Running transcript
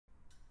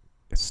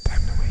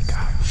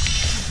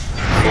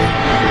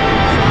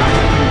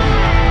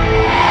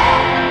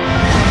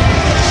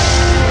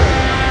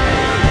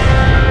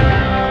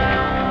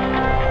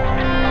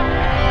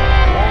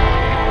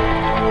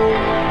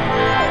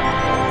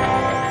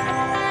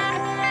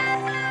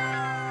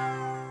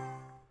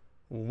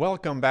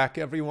Welcome back,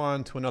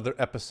 everyone, to another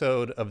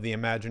episode of the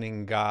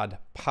Imagining God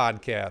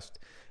podcast.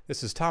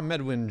 This is Tom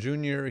Medwin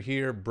Jr.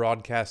 here,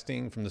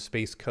 broadcasting from the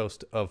Space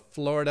Coast of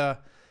Florida.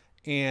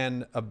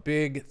 And a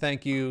big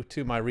thank you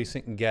to my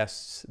recent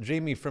guests,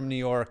 Jamie from New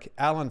York,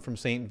 Alan from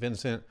St.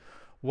 Vincent.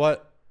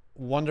 What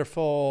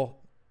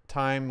wonderful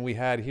time we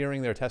had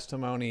hearing their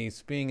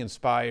testimonies, being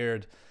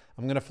inspired.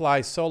 I'm going to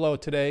fly solo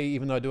today,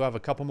 even though I do have a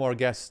couple more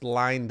guests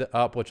lined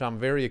up, which I'm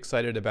very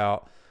excited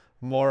about.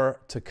 More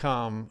to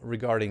come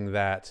regarding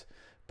that.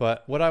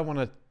 But what I want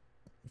to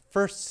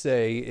first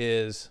say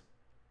is,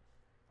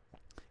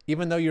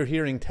 even though you're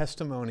hearing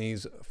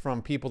testimonies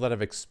from people that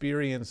have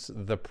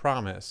experienced the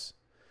promise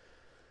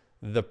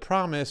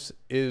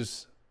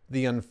is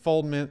the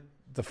unfoldment,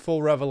 the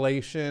full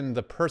revelation,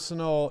 the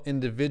personal,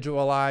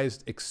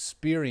 individualized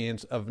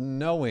experience of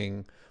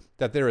knowing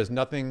that there is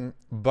nothing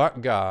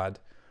but God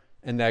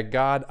and that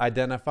God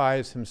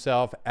identifies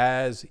himself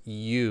as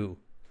you.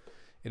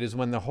 It is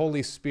when the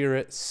Holy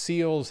Spirit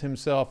seals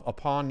himself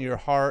upon your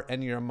heart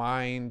and your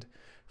mind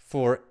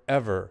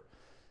forever.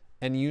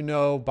 And you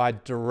know by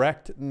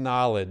direct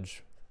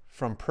knowledge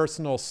from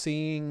personal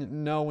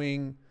seeing,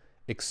 knowing,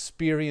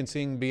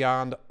 experiencing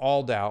beyond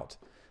all doubt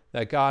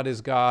that God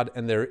is God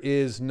and there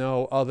is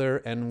no other.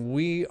 And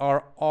we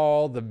are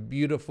all the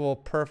beautiful,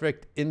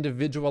 perfect,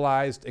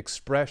 individualized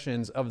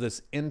expressions of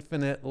this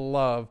infinite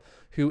love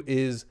who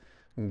is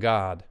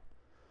God.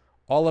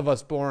 All of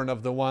us born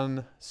of the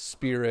one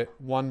Spirit,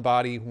 one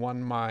body,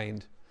 one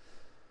mind,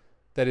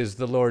 that is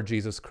the Lord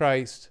Jesus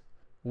Christ,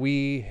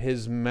 we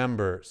his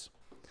members.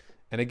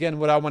 And again,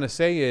 what I want to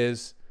say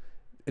is,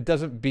 it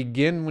doesn't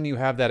begin when you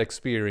have that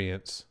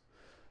experience.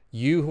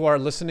 You who are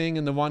listening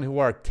and the one who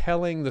are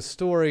telling the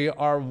story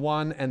are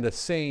one and the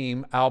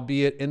same,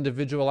 albeit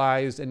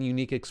individualized and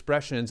unique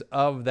expressions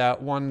of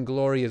that one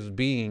glorious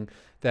being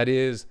that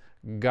is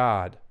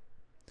God.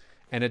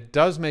 And it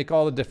does make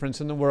all the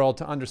difference in the world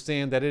to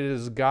understand that it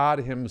is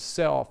God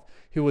himself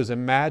who is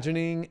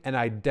imagining and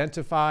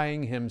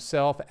identifying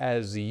himself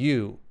as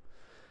you,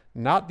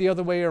 not the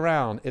other way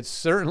around. It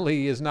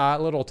certainly is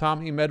not little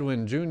Tommy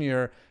Medwin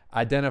Jr.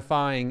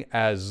 identifying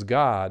as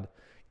God,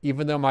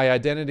 even though my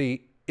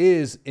identity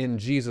is in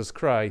Jesus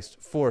Christ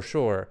for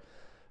sure.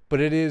 But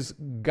it is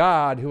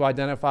God who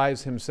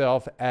identifies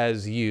himself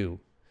as you.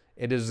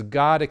 It is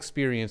God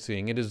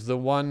experiencing. It is the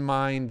one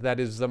mind that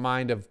is the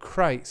mind of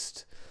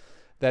Christ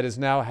that is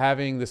now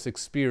having this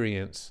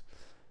experience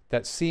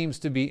that seems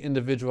to be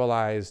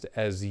individualized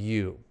as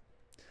you.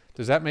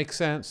 Does that make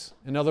sense?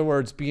 In other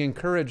words, be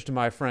encouraged,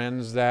 my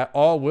friends, that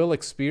all will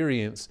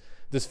experience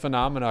this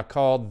phenomena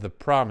called the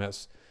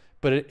promise,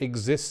 but it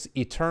exists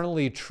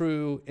eternally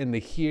true in the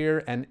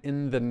here and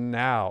in the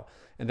now.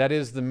 And that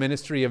is the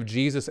ministry of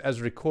Jesus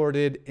as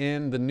recorded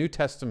in the New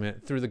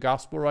Testament through the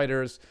gospel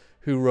writers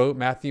who wrote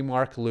Matthew,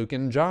 Mark, Luke,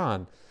 and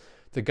John.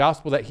 The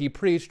gospel that he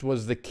preached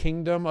was the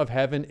kingdom of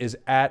heaven is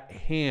at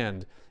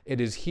hand.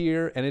 It is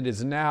here and it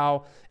is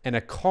now, and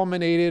it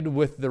culminated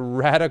with the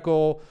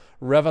radical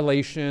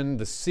revelation,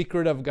 the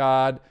secret of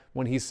God,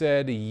 when he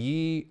said,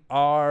 "Ye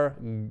are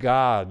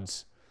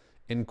gods,"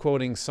 in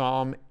quoting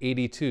Psalm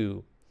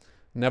 82.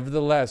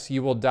 Nevertheless,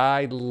 you will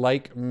die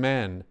like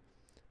men.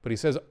 But he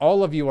says,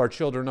 all of you are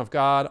children of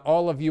God,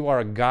 all of you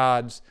are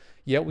gods,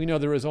 yet we know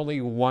there is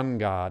only one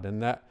God,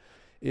 and that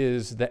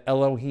is the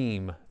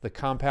Elohim, the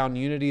compound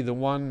unity, the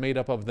one made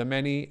up of the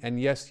many.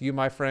 And yes, you,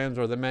 my friends,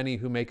 are the many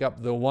who make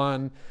up the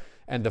one,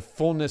 and the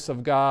fullness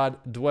of God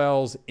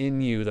dwells in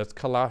you. That's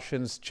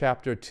Colossians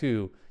chapter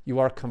 2. You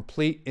are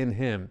complete in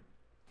him.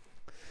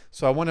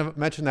 So I want to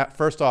mention that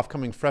first off,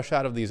 coming fresh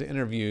out of these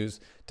interviews,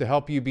 to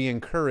help you be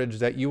encouraged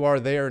that you are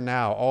there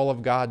now. All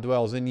of God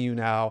dwells in you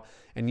now,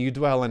 and you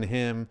dwell in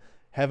him.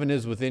 Heaven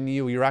is within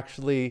you. You're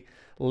actually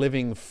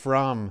living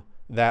from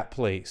that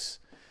place.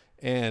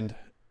 And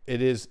it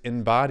is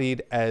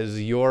embodied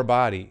as your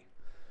body.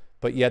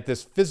 But yet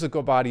this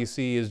physical body, you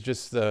see, is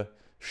just the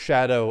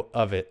shadow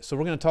of it. So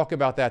we're going to talk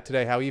about that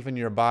today, how even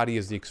your body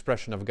is the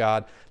expression of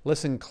God.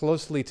 Listen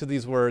closely to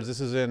these words. This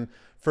is in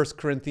 1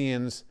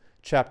 Corinthians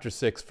chapter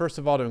 6. First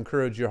of all, to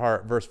encourage your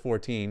heart, verse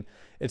 14.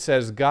 It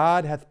says,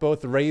 God hath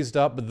both raised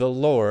up the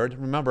Lord.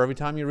 Remember, every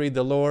time you read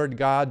the Lord,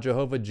 God,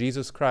 Jehovah,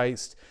 Jesus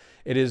Christ,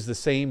 it is the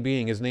same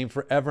being. His name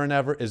forever and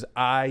ever is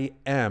I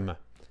am.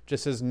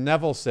 Just as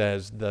Neville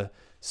says, the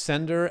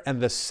sender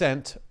and the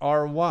sent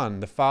are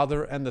one. The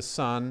Father and the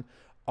Son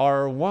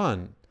are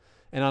one.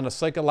 And on a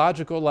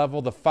psychological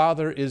level, the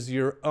Father is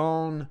your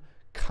own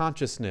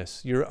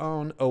consciousness, your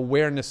own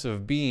awareness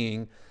of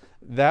being,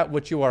 that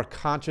which you are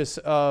conscious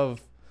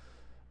of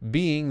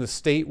being, the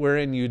state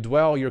wherein you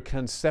dwell, your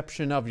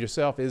conception of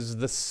yourself is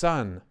the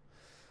Son.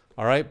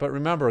 All right, but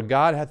remember,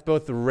 God hath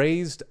both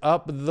raised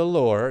up the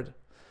Lord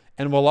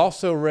and will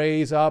also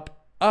raise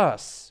up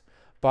us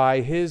by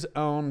his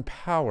own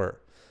power.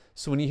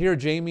 So when you hear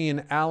Jamie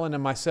and Alan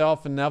and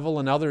myself and Neville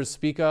and others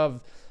speak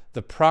of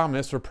the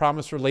promise or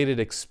promise-related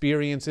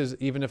experiences,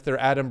 even if they're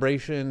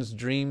adumbrations,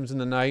 dreams in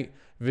the night,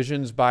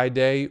 visions by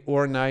day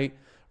or night,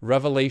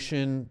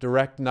 revelation,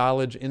 direct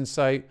knowledge,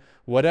 insight,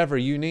 whatever,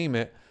 you name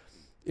it,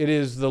 It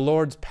is the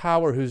Lord's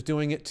power who's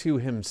doing it to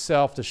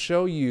himself to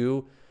show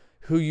you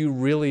who you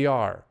really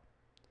are.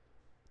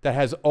 That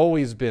has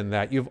always been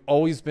that. You've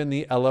always been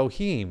the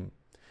Elohim.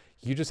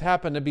 You just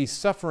happen to be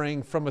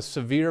suffering from a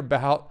severe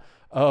bout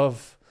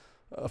of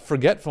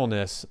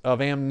forgetfulness,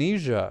 of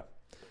amnesia.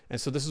 And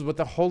so this is what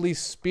the Holy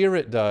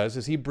Spirit does,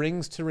 is he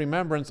brings to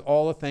remembrance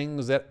all the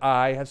things that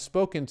I have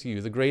spoken to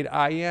you, the great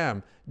I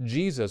am,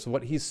 Jesus,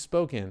 what he's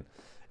spoken.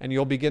 And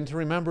you'll begin to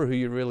remember who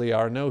you really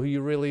are, know who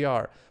you really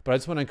are. But I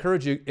just want to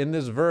encourage you, in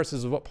this verse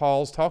is what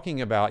Paul's talking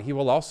about. He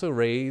will also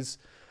raise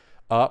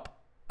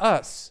up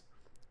us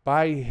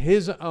by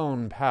his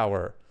own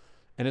power.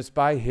 And it's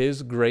by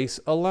his grace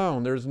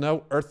alone. There's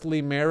no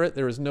earthly merit.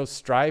 There is no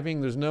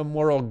striving. There's no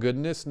moral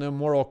goodness, no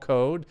moral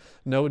code,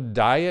 no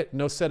diet,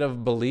 no set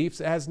of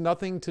beliefs. It has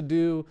nothing to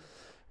do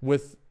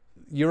with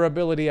your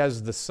ability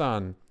as the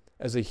Son,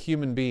 as a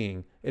human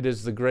being. It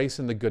is the grace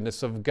and the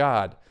goodness of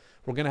God.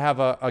 We're going to have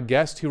a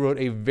guest who wrote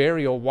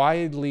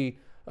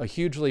a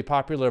hugely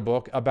popular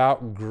book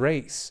about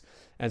grace.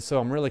 And so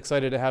I'm really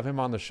excited to have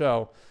him on the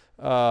show.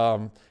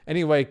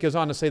 Anyway, it goes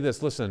on to say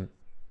this. Listen,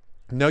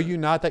 know you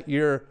not that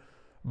your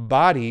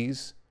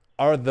bodies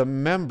are the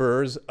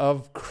members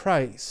of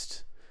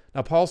Christ.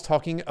 Now, Paul's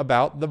talking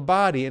about the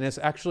body, and it's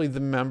actually the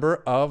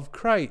member of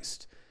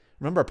Christ.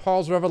 Remember,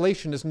 Paul's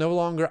revelation is no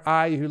longer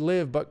I who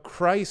live, but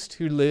Christ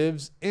who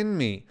lives in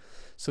me.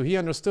 So he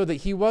understood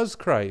that he was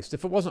Christ.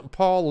 If it wasn't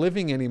Paul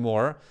living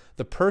anymore,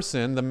 the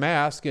person, the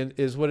mask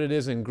is what it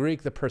is in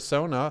Greek, the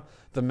persona,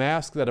 the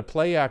mask that a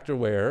play actor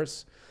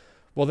wears,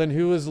 well, then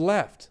who is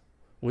left?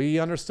 We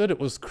understood it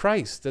was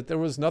Christ, that there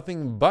was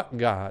nothing but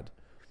God.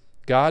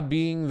 God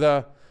being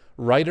the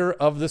writer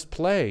of this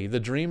play, the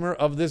dreamer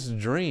of this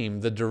dream,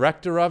 the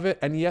director of it,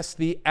 and yes,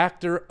 the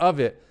actor of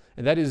it.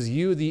 And that is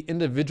you, the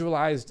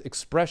individualized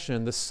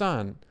expression, the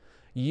Son.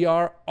 Ye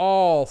are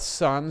all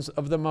sons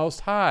of the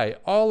Most High,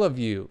 all of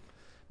you.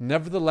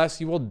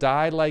 Nevertheless, you will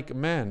die like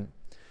men.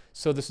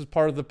 So this is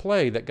part of the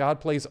play, that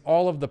God plays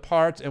all of the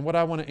parts. And what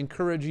I want to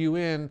encourage you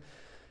in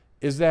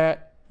is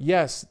that,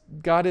 yes,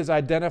 God is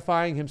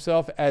identifying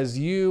himself as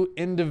you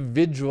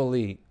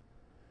individually,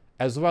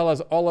 as well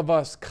as all of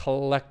us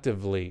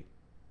collectively.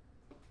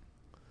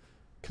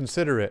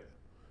 Consider it.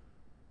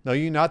 Know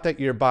you not that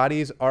your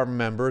bodies are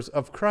members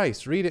of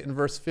Christ? Read it in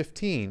verse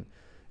 15.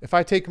 If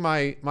I take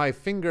my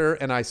finger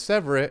and I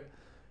sever it,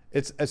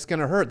 it's going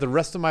to hurt. The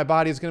rest of my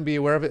body is going to be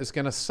aware of it. It's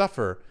going to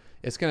suffer.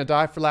 It's going to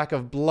die for lack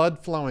of blood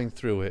flowing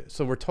through it.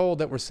 So we're told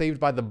that we're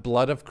saved by the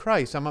blood of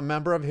Christ. I'm a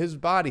member of his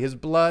body. His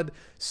blood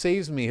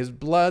saves me. His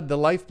blood, the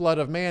lifeblood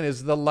of man,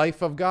 is the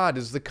life of God,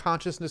 is the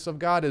consciousness of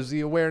God, is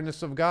the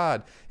awareness of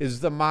God,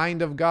 is the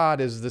mind of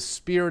God, is the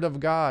spirit of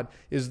God,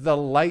 is the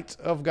light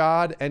of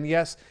God, and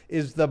yes,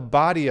 is the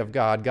body of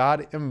God.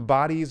 God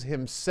embodies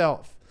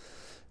himself.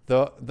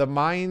 The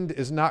mind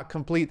is not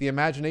complete. The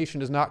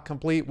imagination is not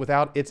complete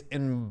without its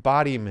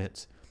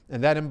embodiment.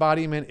 And that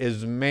embodiment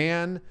is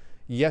man.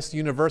 Yes,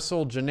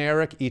 universal,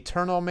 generic,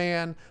 eternal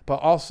man, but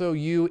also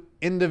you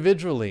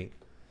individually.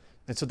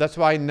 And so that's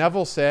why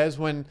Neville says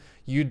when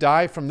you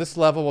die from this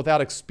level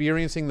without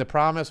experiencing the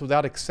promise,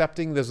 without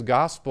accepting this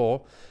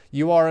gospel,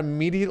 you are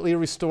immediately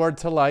restored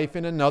to life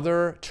in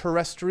another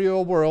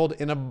terrestrial world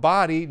in a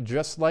body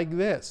just like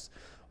this.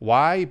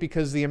 Why?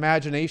 Because the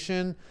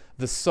imagination,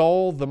 the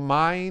soul, the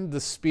mind, the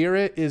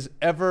spirit is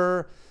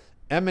ever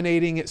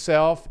emanating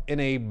itself in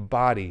a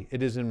body.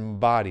 It is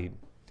embodied.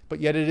 But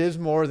yet it is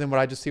more than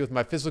what I just see with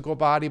my physical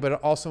body, but it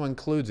also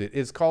includes it.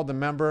 It's called the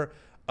member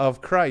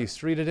of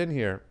Christ. Read it in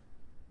here.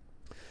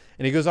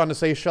 And he goes on to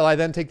say, shall I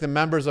then take the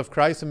members of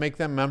Christ and make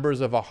them members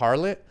of a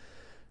harlot?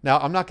 Now,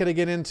 I'm not going to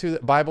get into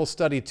Bible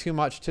study too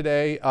much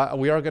today.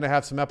 We are going to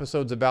have some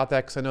episodes about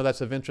that because I know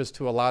that's of interest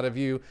to a lot of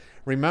you.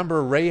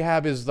 Remember,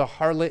 Rahab is the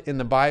harlot in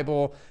the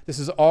Bible. This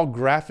is all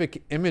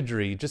graphic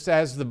imagery, just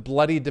as the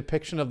bloody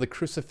depiction of the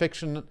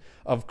crucifixion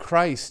of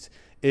Christ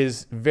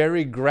is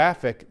very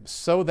graphic,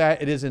 so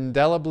that it is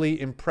indelibly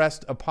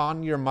impressed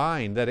upon your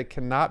mind, that it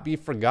cannot be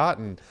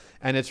forgotten,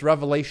 and its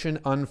revelation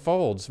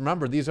unfolds.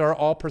 Remember, these are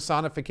all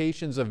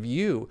personifications of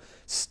you,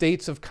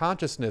 states of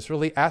consciousness,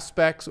 really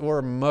aspects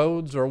or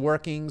modes or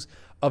workings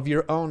of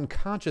your own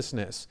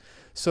consciousness.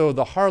 So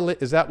the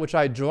harlot is that which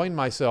I join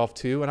myself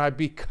to, and I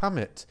become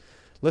it.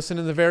 Listen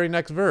in the very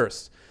next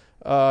verse.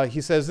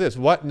 He says this,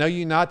 what, know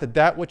you not that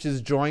that which is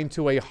joined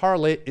to a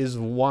harlot is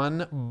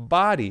one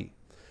body?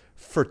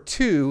 For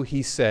two,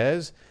 he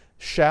says,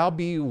 shall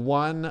be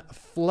one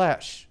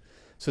flesh.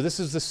 So this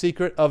is the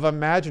secret of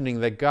imagining,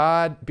 that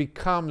God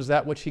becomes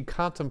that which he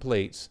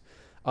contemplates.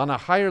 On a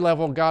higher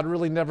level, God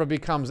really never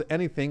becomes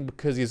anything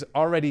because he's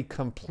already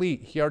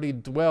complete. He already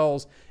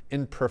dwells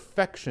in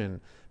perfection.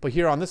 But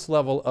here on this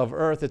level of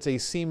earth, it's a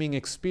seeming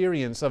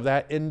experience of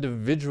that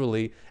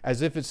individually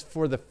as if it's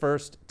for the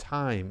first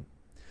time.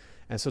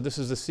 And so this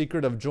is the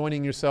secret of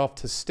joining yourself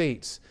to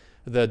states,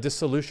 the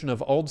dissolution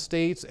of old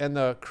states and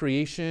the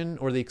creation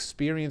or the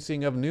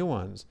experiencing of new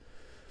ones.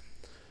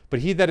 But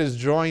he that is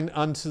joined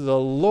unto the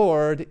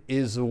Lord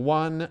is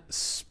one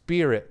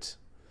spirit.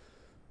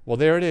 Well,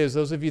 there it is.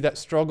 Those of you that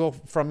struggle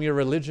from your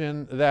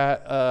religion,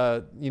 that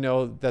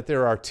that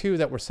there are two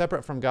that were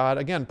separate from God.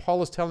 Again,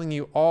 Paul is telling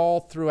you all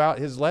throughout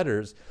his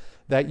letters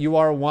that you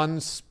are one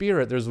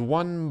spirit. There's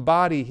one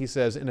body, he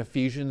says in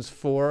Ephesians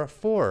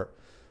 4:4.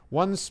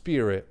 One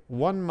spirit,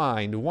 one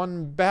mind,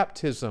 one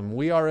baptism.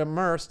 We are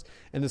immersed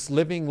in this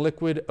living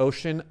liquid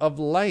ocean of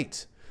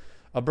light.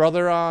 A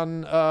brother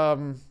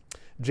on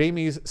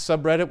Jamie's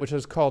subreddit, which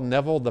is called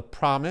Neville the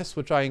Promise,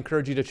 which I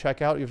encourage you to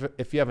check out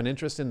if you have an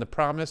interest in the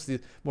promise,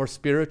 the more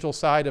spiritual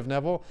side of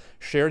Neville,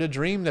 shared a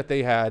dream that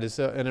they had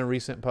in a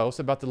recent post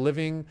about the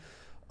living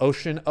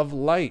ocean of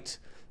light.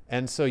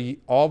 And so you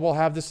all will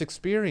have this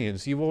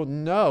experience. You will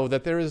know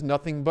that there is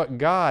nothing but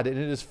God, and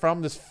it is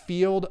from this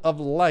field of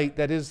light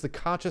that is the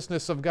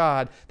consciousness of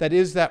God, that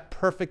is that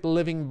perfect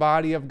living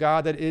body of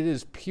God, that it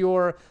is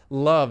pure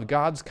love,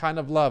 God's kind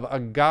of love,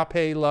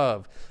 agape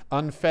love,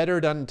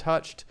 unfettered,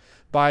 untouched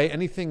by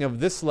anything of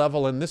this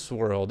level in this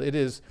world. It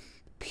is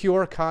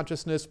pure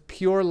consciousness,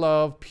 pure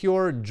love,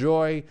 pure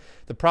joy.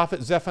 The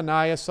prophet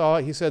Zephaniah saw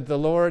it. He said, the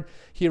Lord,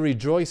 he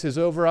rejoices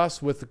over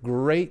us with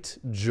great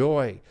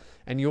joy.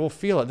 And you'll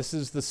feel it. This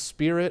is the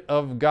Spirit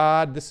of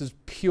God. This is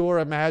pure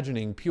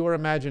imagining, pure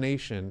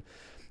imagination.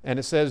 And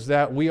it says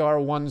that we are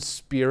one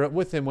spirit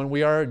with him when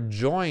we are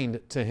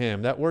joined to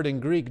him. That word in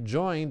Greek,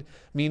 joined,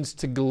 means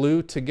to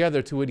glue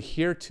together, to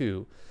adhere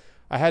to.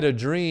 I had a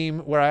dream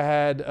where I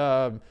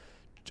had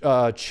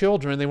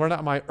children. They were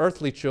not my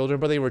earthly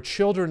children, but they were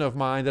children of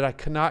mine that I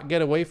could not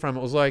get away from.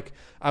 It was like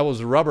I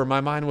was rubber.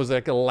 My mind was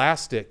like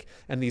elastic,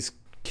 and these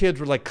kids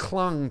were like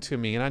clung to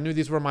me, and I knew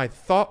these were my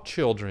thought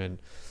children.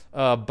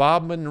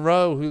 Bob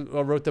Monroe,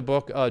 who wrote the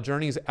book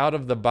Journeys Out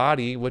of the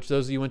Body, which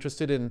those of you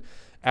interested in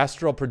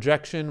astral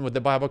projection, what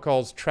the Bible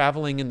calls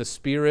traveling in the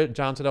Spirit.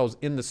 John said, I was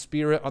in the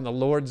Spirit on the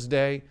Lord's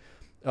Day.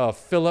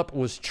 Philip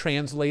was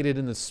translated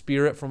in the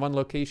Spirit from one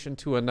location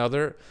to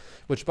another,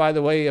 which, by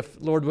the way, if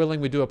Lord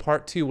willing, we do a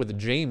part 2 with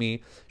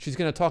Jamie, she's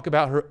going to talk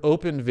about her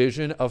open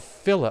vision of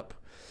Philip.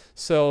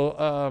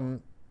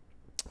 So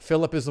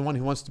Philip is the one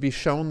who wants to be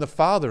shown the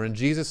Father. And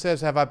Jesus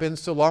says, have I been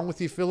so long with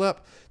you,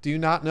 Philip? Do you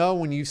not know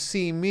when you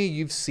see me,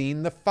 you've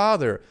seen the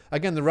Father?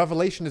 Again, the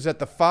revelation is that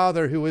the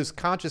Father, who is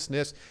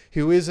consciousness,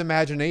 who is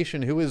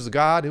imagination, who is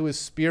God, who is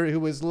Spirit,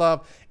 who is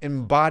love,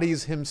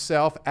 embodies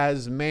himself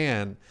as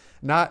man.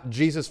 Not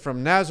Jesus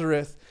from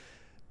Nazareth,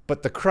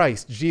 but the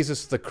Christ,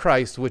 Jesus the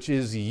Christ, which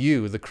is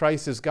you. The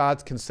Christ is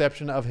God's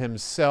conception of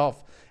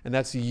himself, and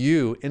that's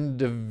you,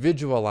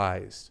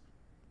 individualized.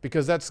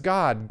 Because that's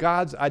God.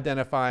 God's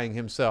identifying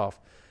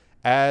himself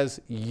as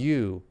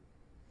you.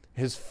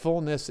 His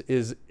fullness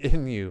is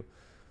in you.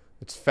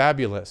 It's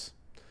fabulous.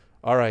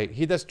 All right.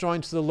 He that's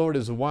joined to the Lord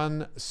is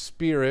one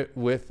spirit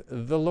with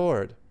the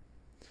Lord.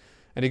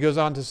 And he goes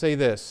on to say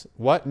this,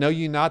 what? Know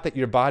ye not that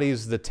your body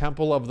is the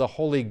temple of the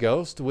Holy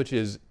Ghost, which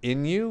is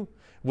in you,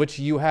 which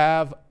you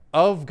have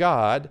of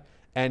God,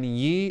 and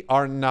ye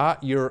are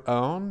not your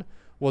own?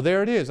 Well,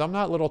 there it is. I'm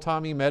not little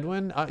Tommy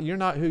Medwin. You're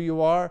not who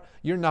you are.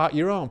 You're not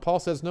your own. Paul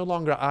says, no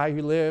longer I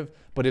who live,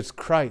 but it's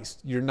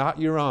Christ. You're not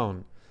your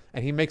own.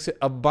 And he makes it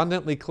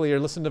abundantly clear.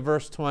 Listen to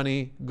verse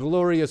 20,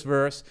 glorious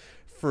verse.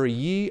 For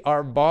ye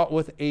are bought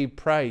with a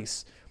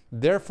price.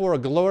 Therefore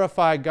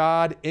glorify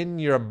God in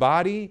your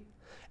body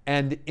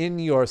and in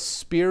your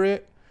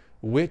spirit,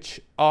 which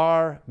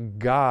are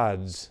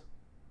God's.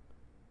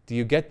 Do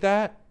you get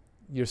that?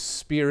 Your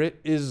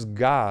spirit is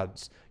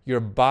God's. Your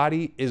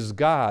body is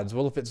God's.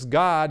 Well, if it's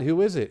God,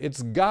 who is it?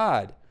 It's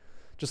God.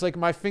 Just like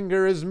my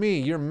finger is me.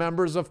 You're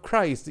members of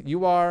Christ.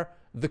 You are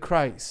the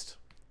Christ.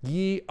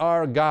 Ye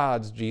are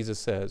God's, Jesus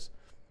says.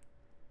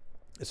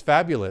 It's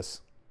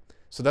fabulous.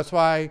 So that's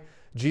why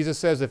Jesus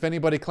says, if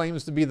anybody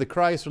claims to be the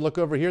Christ, or look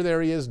over here,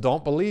 there he is,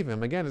 don't believe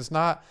him. Again, it's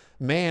not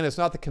man, it's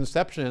not the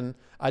conception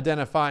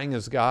identifying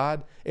as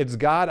God. It's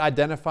God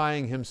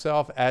identifying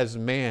himself as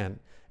man.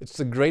 It's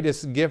the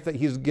greatest gift that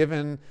he's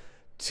given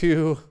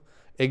to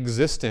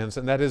existence,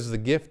 and that is the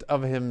gift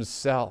of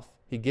himself.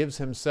 He gives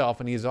himself,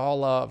 and he's all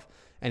love,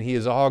 and he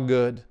is all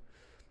good,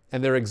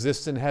 and there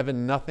exists in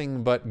heaven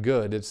nothing but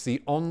good. It's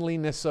the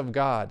onliness of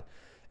God.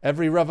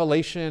 Every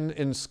revelation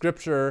in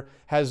Scripture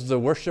has the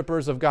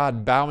worshipers of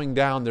God bowing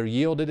down. They're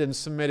yielded and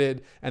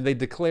submitted, and they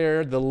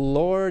declare the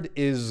Lord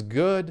is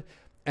good,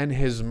 and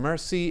his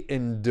mercy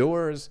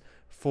endures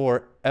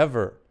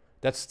forever.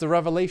 That's the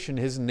revelation.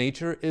 His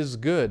nature is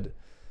good.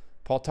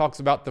 Paul talks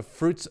about the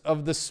fruits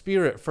of the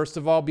Spirit, first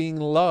of all being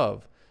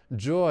love,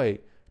 joy,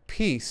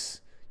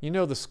 peace. You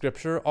know the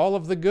Scripture, all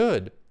of the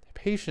good,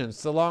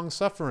 patience, the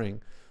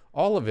long-suffering,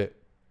 all of it.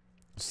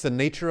 It's the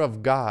nature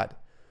of God.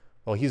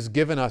 Well, he's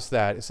given us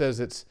that. It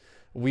says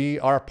we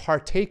are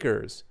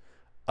partakers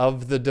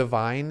of the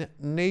divine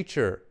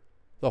nature.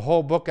 The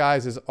whole book,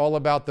 guys, is all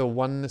about the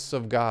oneness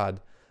of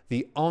God,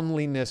 the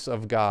onliness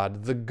of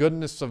God, the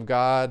goodness of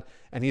God,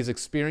 and he's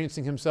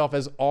experiencing himself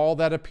as all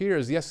that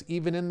appears. Yes,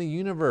 even in the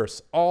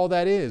universe, all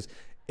that is.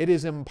 It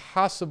is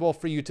impossible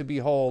for you to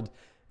behold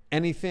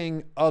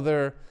anything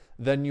other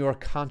than your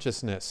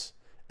consciousness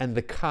and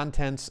the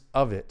contents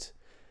of it.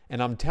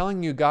 And I'm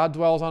telling you, God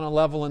dwells on a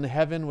level in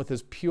heaven with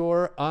his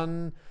pure,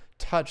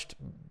 untouched,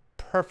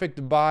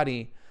 perfect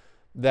body,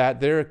 that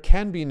there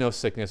can be no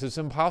sickness. It's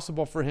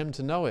impossible for him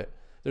to know it.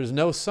 There's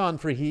no sun,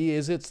 for he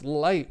is its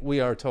light,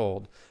 we are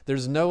told.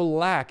 There's no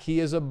lack.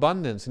 He is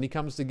abundance, and he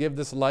comes to give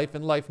this life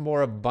and life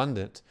more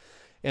abundant.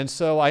 And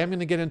so I am going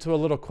to get into a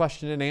little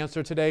question and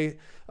answer today.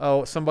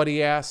 Oh,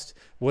 somebody asked,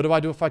 what do I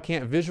do if I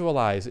can't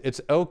visualize?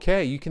 It's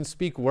okay. You can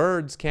speak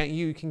words, can't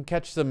you? You can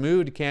catch the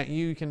mood, can't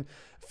you? You can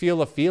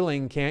feel a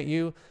feeling, can't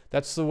you?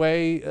 That's the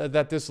way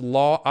that this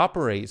law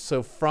operates.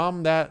 So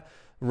from that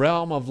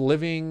realm of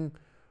living,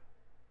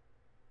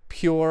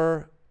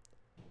 pure,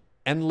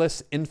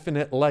 endless,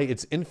 infinite light,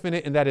 it's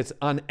infinite in that it's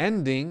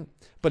unending,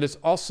 but it's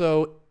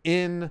also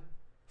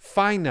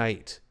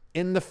infinite.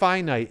 In the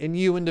finite, in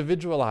you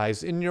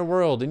individualized, in your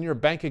world, in your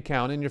bank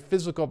account, in your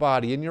physical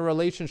body, in your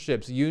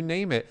relationships, you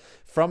name it.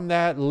 From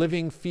that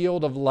living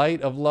field of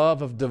light, of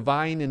love, of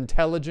divine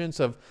intelligence,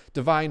 of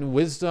divine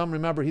wisdom.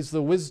 Remember, he's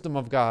the wisdom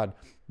of God.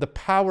 The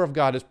power of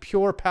God is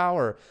pure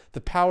power. The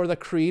power that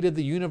created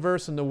the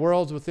universe and the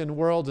worlds within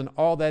worlds and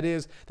all that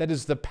is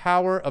the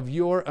power of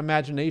your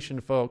imagination,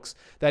 folks.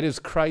 That is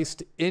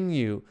Christ in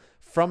you.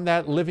 From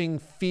that living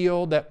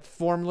field, that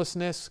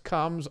formlessness,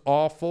 comes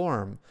all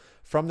form.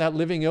 From that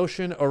living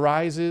ocean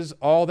arises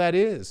all that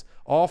is,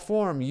 all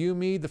form, you,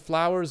 me, the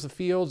flowers, the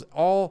fields,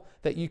 all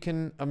that you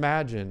can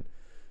imagine.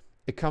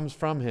 It comes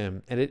from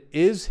him, and it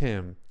is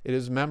him. It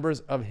is members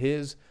of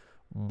his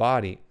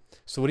body.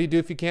 So what do you do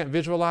if you can't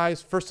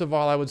visualize? First of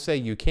all, I would say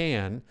you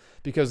can,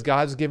 because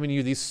God's given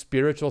you these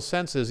spiritual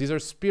senses. These are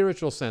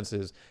spiritual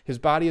senses. His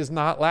body is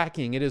not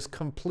lacking. It is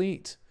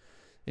complete.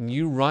 And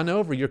you run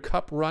over. Your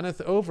cup runneth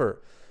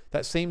over.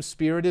 That same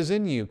spirit is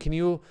in you. Can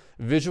you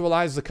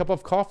visualize the cup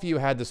of coffee you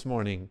had this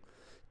morning?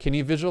 Can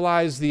you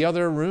visualize the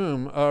other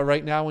room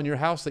right now in your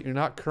house that you're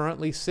not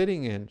currently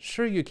sitting in?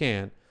 Sure you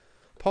can.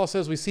 Paul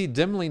says we see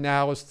dimly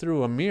now as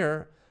through a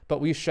mirror,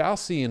 but we shall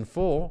see in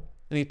full.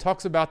 And he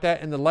talks about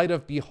that in the light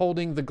of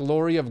beholding the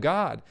glory of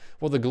God.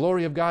 Well, the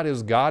glory of God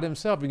is God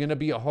himself. You're going to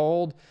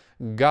behold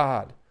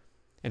God.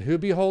 And who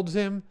beholds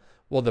him?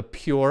 Well, the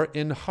pure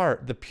in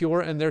heart, the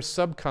pure in their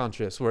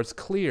subconscious, where it's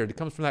cleared. It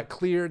comes from that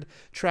cleared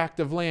tract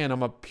of land.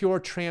 I'm a pure,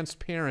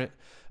 transparent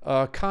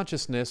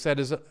consciousness that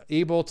is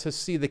able to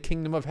see the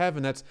kingdom of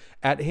heaven that's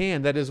at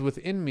hand, that is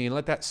within me, and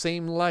let that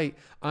same light,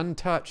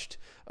 untouched,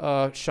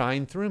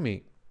 shine through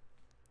me.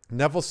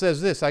 Neville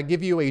says this, I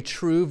give you a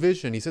true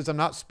vision. He says, I'm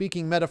not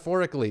speaking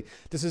metaphorically.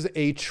 This is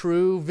a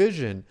true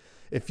vision.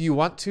 If you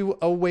want to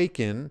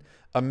awaken,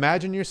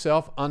 imagine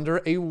yourself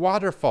under a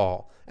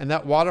waterfall. And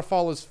that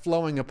waterfall is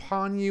flowing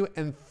upon you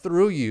and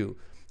through you.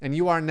 And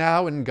you are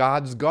now in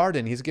God's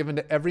garden. He's given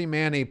to every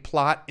man a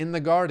plot in the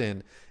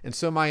garden. And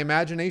so my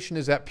imagination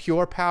is that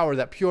pure power,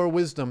 that pure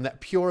wisdom, that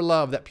pure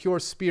love, that pure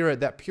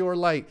spirit, that pure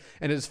light.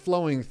 And it's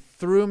flowing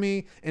through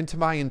me into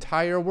my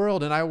entire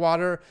world. And I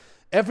water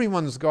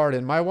everyone's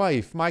garden, my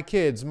wife, my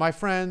kids, my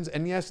friends,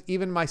 and yes,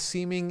 even my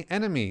seeming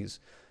enemies.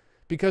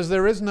 Because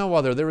there is no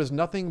other. There is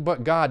nothing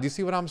but God. Do you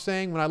see what I'm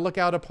saying? When I look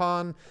out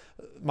upon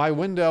my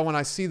window, when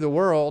I see the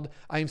world,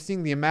 I am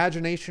seeing the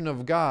imagination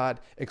of God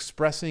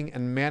expressing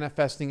and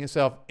manifesting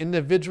itself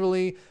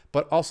individually,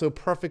 but also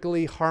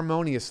perfectly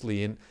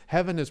harmoniously. And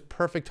heaven is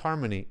perfect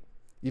harmony.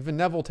 Even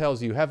Neville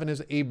tells you heaven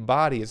is a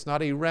body. It's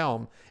not a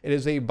realm. It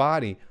is a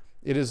body.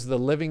 It is the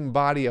living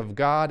body of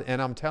God,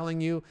 and I'm telling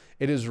you,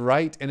 it is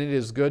right and it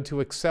is good to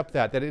accept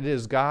that it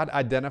is God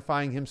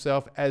identifying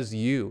himself as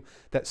you,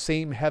 that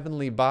same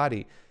heavenly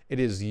body. It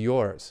is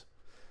yours,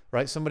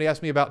 right? Somebody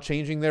asked me about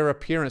changing their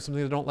appearance,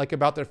 something they don't like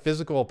about their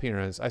physical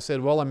appearance. I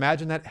said, well,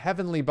 imagine that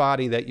heavenly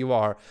body that you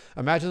are.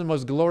 Imagine the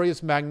most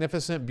glorious,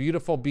 magnificent,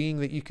 beautiful being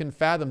that you can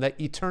fathom,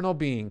 that eternal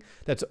being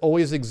that's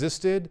always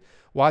existed.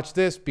 Watch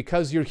this,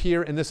 because you're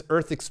here in this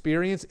earth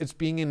experience, it's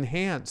being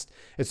enhanced.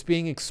 It's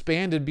being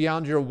expanded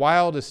beyond your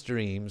wildest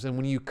dreams. And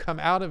when you come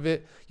out of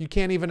it, you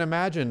can't even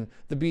imagine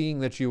the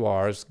being that you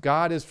are.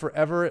 God is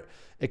forever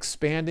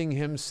expanding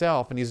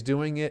himself, and he's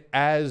doing it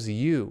as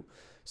you.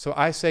 So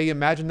I say,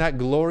 imagine that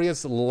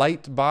glorious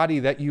light body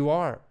that you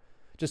are.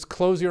 Just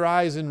close your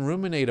eyes and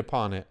ruminate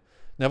upon it.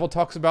 Neville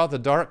talks about the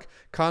dark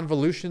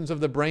convolutions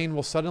of the brain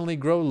will suddenly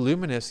grow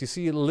luminous. You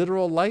see,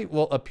 literal light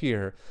will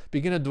appear.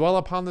 Begin to dwell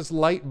upon this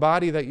light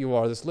body that you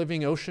are, this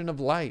living ocean of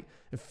light,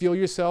 and feel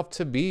yourself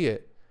to be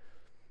it.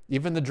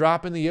 Even the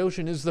drop in the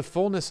ocean is the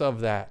fullness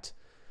of that.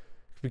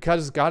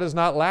 Because God is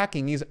not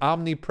lacking. He's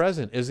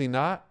omnipresent, is he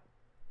not?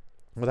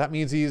 Well, that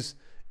means he's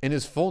in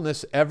his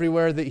fullness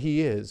everywhere that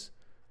he is.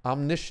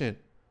 Omniscient,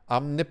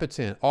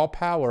 omnipotent, all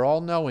power,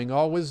 all knowing,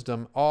 all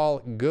wisdom, all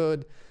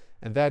good.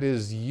 And that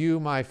is you,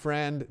 my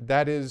friend.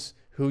 That is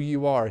who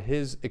you are,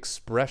 his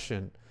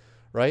expression,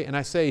 right? And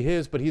I say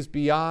his, but he's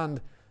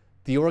beyond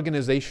the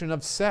organization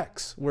of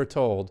sex, we're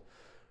told.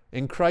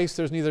 In Christ,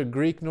 there's neither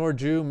Greek nor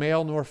Jew,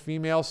 male nor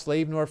female,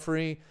 slave nor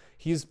free.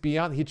 He's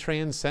beyond, he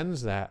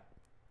transcends that.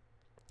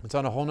 It's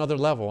on a whole nother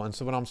level. And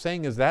so what I'm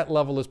saying is that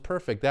level is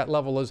perfect. That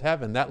level is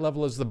heaven. That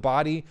level is the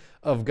body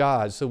of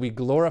God. So we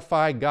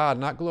glorify God,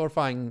 not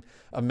glorifying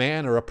a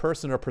man or a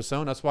person or a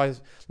persona. That's why,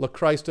 look,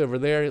 Christ over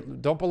there,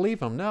 don't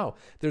believe him. No,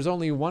 there's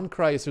only one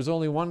Christ. There's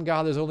only one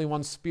God. There's only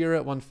one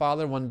Spirit, one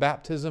Father, one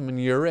baptism,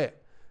 and you're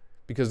it.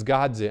 Because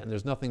God's it, and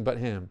there's nothing but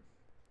him.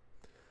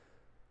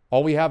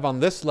 All we have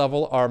on this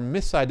level are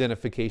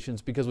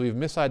misidentifications because we've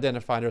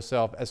misidentified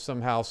ourselves as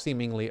somehow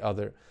seemingly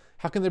other.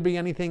 How can there be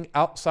anything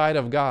outside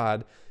of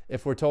God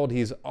if we're told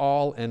he's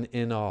all and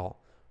in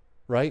all,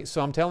 right?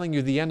 So I'm telling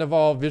you, the end of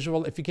all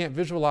visual, if you can't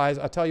visualize,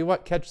 I'll tell you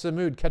what, catch the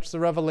mood, catch the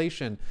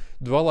revelation,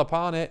 dwell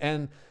upon it,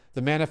 and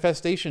the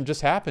manifestation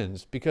just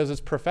happens because it's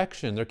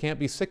perfection. There can't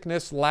be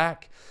sickness,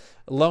 lack,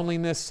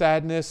 loneliness,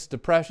 sadness,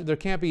 depression. There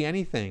can't be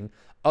anything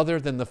other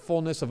than the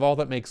fullness of all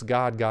that makes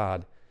God,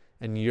 God,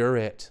 and you're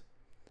it.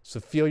 So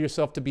feel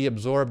yourself to be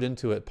absorbed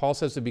into it. Paul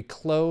says to be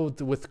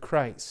clothed with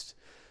Christ.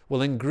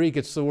 Well, in Greek,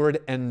 it's the word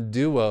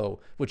enduo,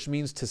 which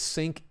means to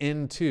sink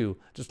into.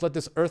 Just let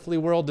this earthly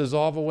world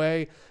dissolve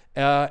away,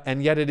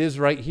 and yet it is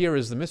right here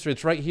is the mystery.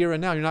 It's right here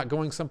and now. You're not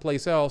going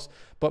someplace else,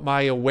 but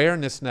my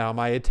awareness now,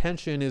 my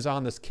attention is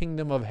on this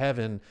kingdom of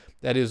heaven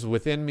that is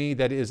within me,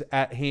 that is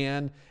at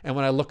hand. And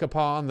when I look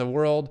upon the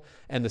world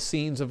and the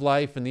scenes of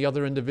life and the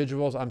other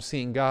individuals, I'm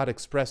seeing God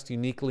expressed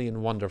uniquely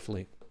and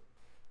wonderfully.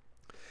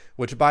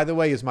 Which, by the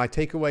way, is my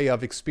takeaway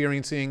of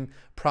experiencing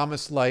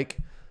promise-like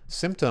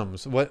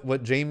symptoms,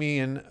 what Jamie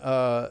and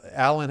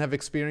Alan have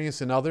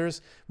experienced and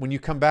others. When you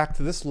come back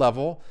to this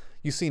level,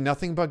 you see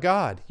nothing but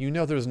God. You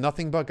know there's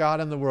nothing but God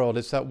in the world.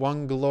 It's that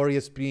one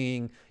glorious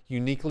being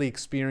uniquely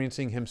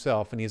experiencing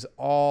himself, and he's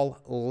all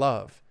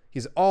love.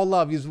 He's all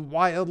love. He's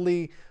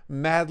wildly,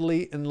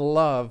 madly in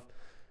love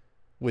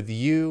with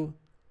you,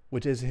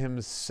 which is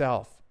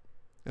himself.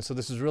 And so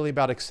this is really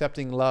about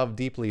accepting love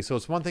deeply. So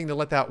it's one thing to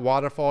let that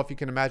waterfall, if you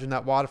can imagine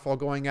that waterfall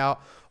going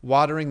out,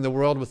 watering the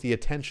world with the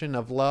attention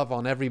of love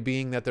on every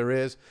being that there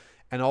is.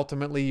 And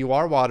ultimately you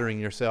are watering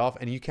yourself,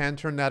 and you can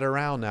turn that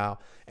around now,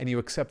 and you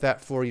accept that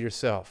for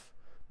yourself.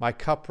 My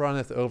cup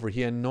runneth over.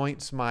 He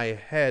anoints my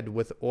head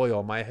with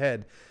oil. My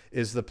head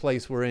is the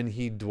place wherein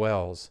he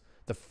dwells,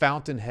 the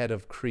fountainhead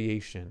of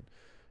creation.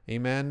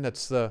 Amen.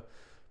 That's the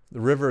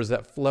rivers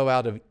that flow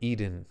out of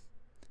Eden,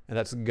 and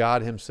that's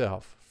God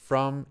himself.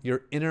 From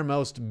your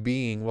innermost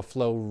being will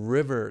flow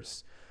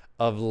rivers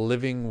of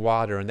living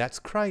water, and that's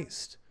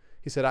Christ.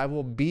 He said, I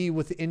will be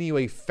within you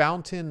a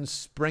fountain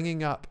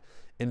springing up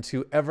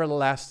into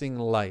everlasting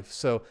life.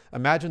 So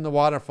imagine the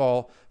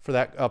waterfall for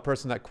that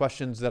person that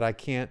questions that I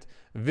can't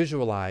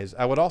visualize.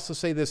 I would also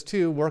say this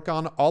too, work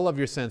on all of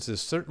your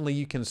senses. Certainly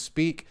you can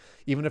speak,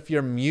 even if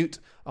you're mute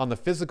on the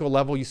physical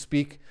level, you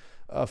speak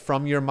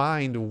from your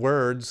mind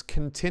words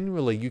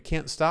continually. You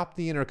can't stop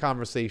the inner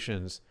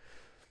conversations.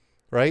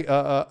 Right?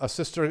 A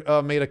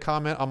sister made a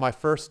comment on my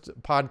first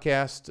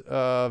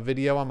podcast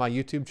video on my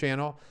YouTube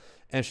channel,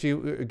 and she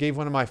gave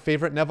one of my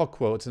favorite Neville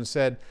quotes and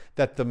said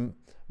that the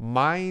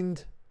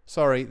mouth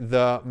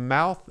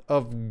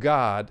of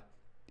God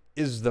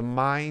is the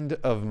mind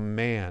of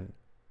man.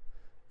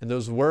 And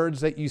those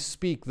words that you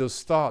speak,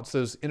 those thoughts,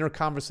 those inner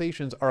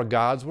conversations are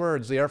God's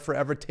words. They are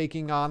forever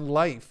taking on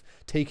life,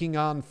 taking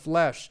on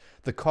flesh,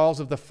 the calls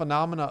of the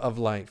phenomena of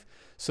life.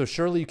 So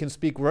surely you can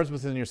speak words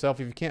within yourself.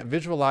 If you can't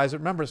visualize it,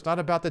 remember, it's not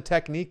about the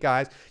technique,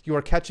 guys. You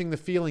are catching the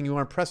feeling. You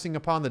are pressing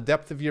upon the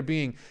depth of your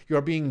being. You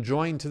are being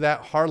joined to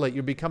that harlot.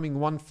 You're becoming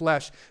one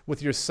flesh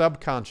with your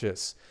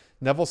subconscious.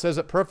 Neville says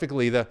it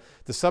perfectly. The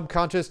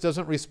subconscious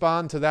doesn't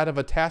respond to that of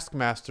a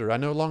taskmaster. I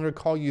no longer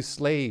call you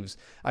slaves.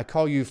 I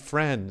call you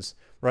friends,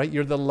 right?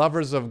 You're the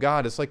lovers of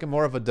God. It's like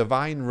more of a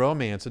divine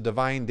romance, a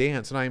divine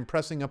dance. And I am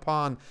pressing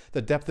upon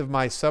the depth of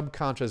my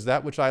subconscious,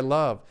 that which I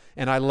love.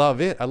 And I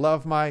love it. I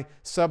love my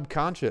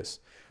subconscious.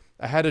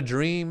 I had a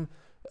dream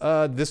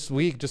this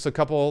week, just a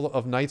couple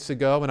of nights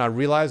ago, and I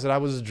realized that I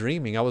was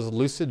dreaming. I was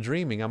lucid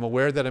dreaming. I'm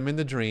aware that I'm in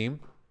the dream.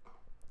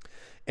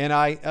 And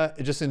I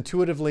just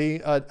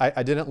intuitively,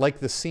 I didn't like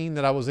the scene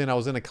that I was in. I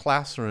was in a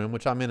classroom,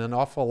 which I'm in an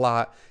awful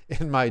lot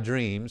in my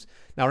dreams.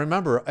 Now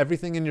remember,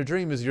 everything in your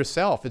dream is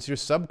yourself. It's your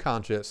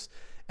subconscious.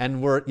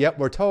 And yet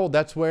we're told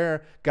that's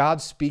where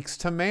God speaks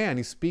to man.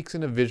 He speaks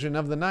in a vision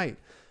of the night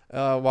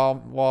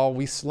while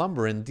we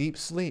slumber in deep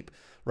sleep,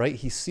 right?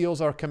 He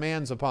seals our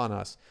commands upon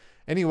us.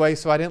 Anyway,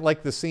 so I didn't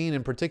like the scene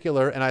in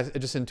particular, and I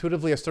just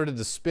intuitively I started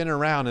to spin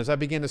around. As I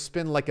began to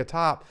spin like a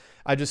top,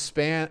 I just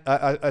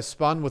I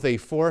spun with a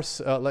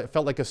force,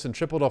 felt like a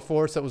centripetal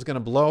force that was going to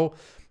blow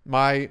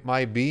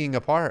my being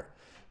apart.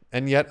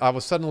 And yet I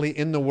was suddenly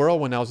in the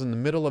whirlwind. I was in the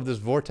middle of this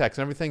vortex,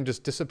 and everything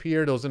just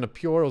disappeared. It was in a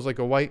pure, it was like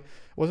a white,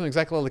 it wasn't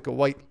exactly like a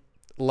white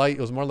light.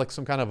 It was more like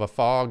some kind of a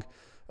fog.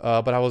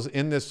 But I was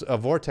in this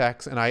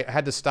vortex, and I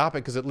had to stop it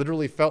because it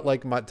literally felt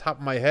like my top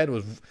of my head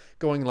was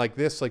going like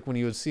this, like when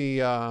you would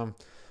see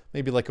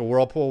maybe like a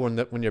whirlpool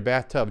when your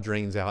bathtub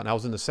drains out. And I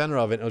was in the center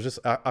of it. And it was just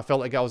I felt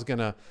like I was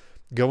gonna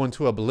go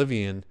into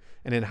oblivion.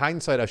 And in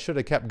hindsight, I should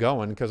have kept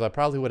going because I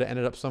probably would have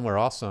ended up somewhere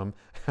awesome.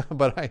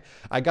 But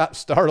I got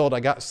startled, I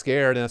got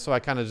scared. And so I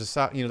kind of just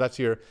thought, you know, that's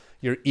your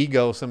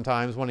ego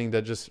sometimes wanting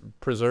to just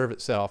preserve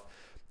itself.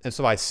 And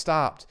so I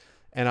stopped.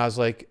 And I was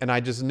like, and I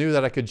just knew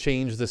that I could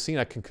change the scene.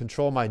 I can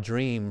control my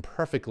dream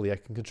perfectly. I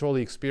can control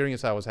the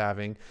experience I was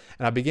having.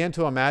 And I began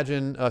to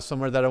imagine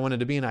somewhere that I wanted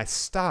to be. And I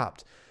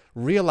stopped,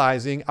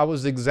 realizing I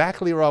was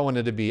exactly where I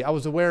wanted to be. I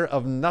was aware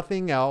of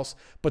nothing else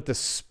but the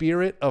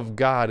Spirit of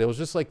God. It was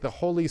just like the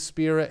Holy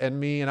Spirit and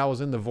me. And I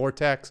was in the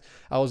vortex.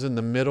 I was in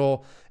the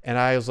middle. And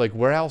I was like,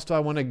 where else do I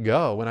want to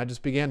go? And I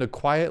just began to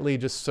quietly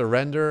just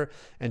surrender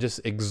and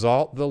just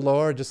exalt the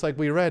Lord. Just like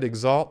we read,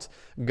 exalt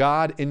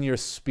God in your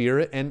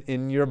spirit and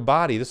in your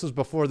body. This was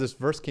before this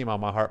verse came on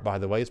my heart, by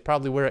the way. It's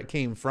probably where it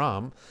came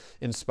from,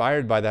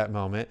 inspired by that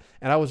moment.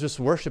 And I was just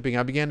worshiping.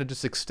 I began to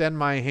just extend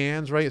my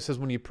hands, right? It says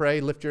when you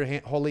pray, lift your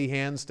holy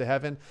hands to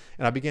heaven.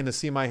 And I began to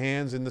see my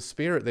hands in the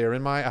spirit there.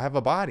 I have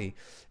a body.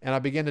 And I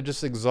began to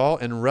just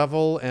exalt and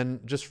revel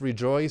and just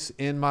rejoice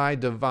in my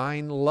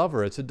divine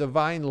lover. It's a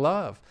divine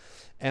love.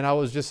 And I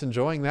was just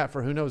enjoying that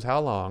for who knows how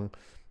long.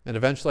 And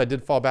eventually I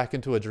did fall back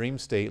into a dream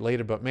state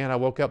later. But man, I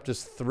woke up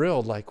just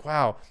thrilled, like,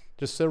 wow,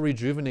 just so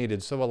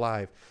rejuvenated, so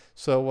alive.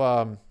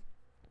 So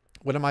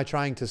what am I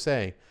trying to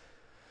say?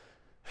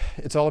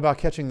 It's all about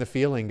catching the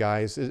feeling,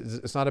 guys.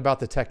 It's not about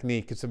the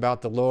technique. It's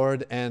about the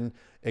Lord and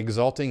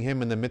exalting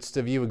Him in the midst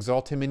of you.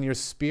 Exalt Him in your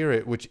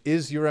spirit, which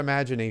is your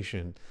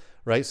imagination,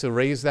 right? So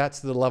raise that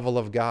to the level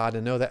of God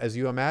and know that as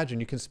you imagine,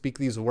 you can speak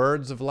these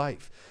words of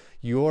life.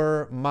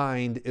 Your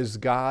mind is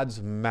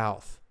God's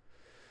mouth.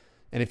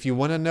 And if you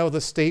want to know the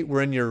state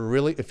wherein you're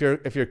really, if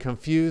you're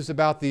confused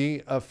about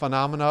the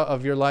phenomena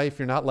of your life,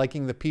 you're not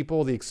liking the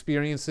people, the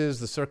experiences,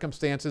 the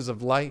circumstances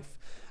of life,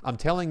 I'm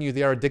telling you,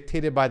 they are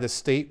dictated by the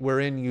state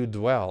wherein you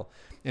dwell.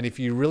 And if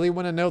you really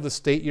want to know the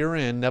state you're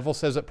in, Neville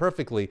says it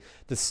perfectly,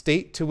 the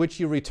state to which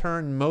you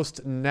return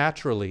most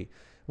naturally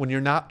when you're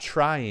not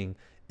trying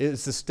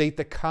is the state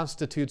that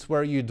constitutes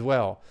where you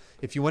dwell.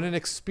 If you want an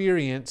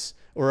experience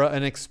or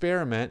an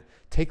experiment,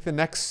 take the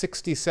next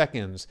 60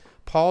 seconds,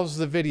 pause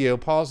the video,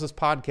 pause this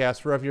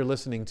podcast wherever you're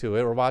listening to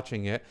it or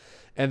watching it,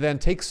 and then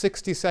take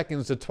 60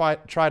 seconds to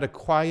try to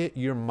quiet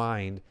your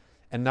mind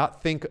and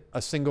not think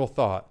a single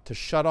thought, to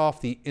shut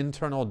off the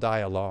internal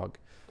dialogue.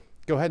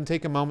 Go ahead and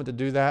take a moment to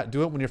do that.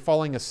 Do it when you're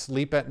falling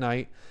asleep at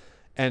night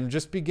and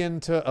just begin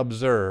to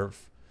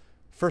observe,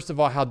 first of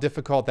all, how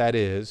difficult that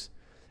is,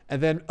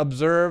 and then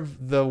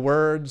observe the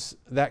words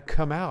that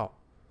come out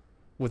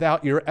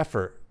without your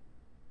effort.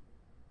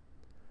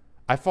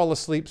 I fall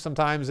asleep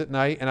sometimes at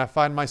night and I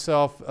find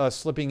myself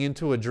slipping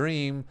into a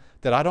dream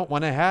that I don't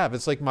want to have.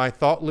 It's like my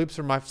thought loops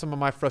or some of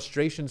my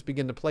frustrations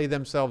begin to play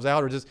themselves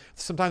out, or just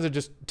sometimes they're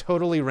just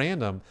totally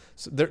random.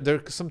 So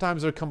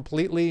sometimes they're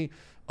completely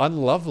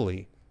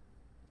unlovely.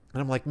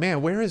 And I'm like,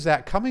 man, where is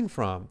that coming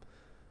from?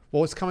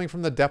 Well, it's coming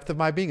from the depth of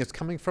my being. It's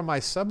coming from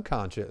my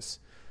subconscious.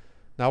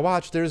 Now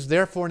watch, there's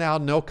therefore now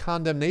no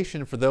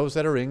condemnation for those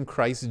that are in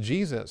Christ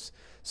Jesus.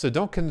 So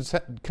don't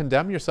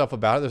condemn yourself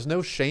about it. There's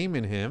no shame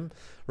in Him,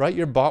 right?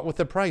 You're bought with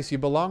a price. You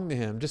belong to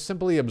Him. Just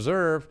simply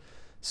observe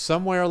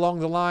somewhere along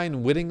the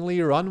line, wittingly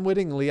or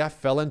unwittingly, I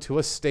fell into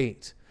a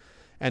state.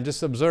 And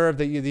just observe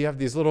that you have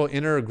these little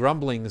inner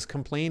grumblings,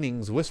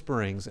 complainings,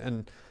 whisperings,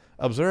 and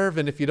observe.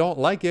 And if you don't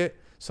like it,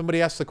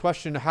 somebody asks the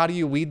question, how do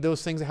you weed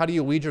those things? How do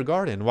you weed your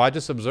garden? Well, I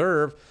just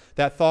observe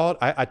that thought.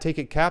 I take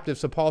it captive.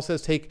 So Paul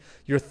says, take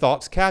your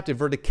thoughts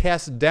captive, or to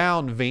cast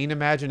down vain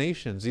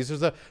imaginations. These are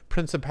the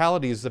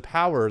principalities, the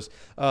powers,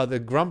 the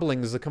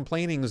grumblings, the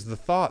complainings, the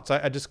thoughts.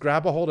 I just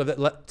grab a hold of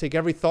it, take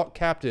every thought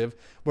captive,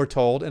 we're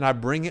told, and I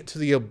bring it to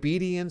the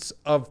obedience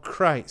of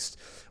Christ.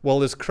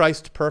 Well, is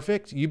Christ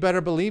perfect? You better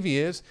believe He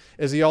is.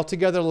 Is He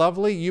altogether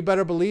lovely? You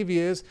better believe He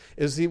is.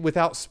 Is He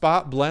without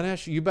spot,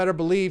 blemish? You better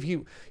believe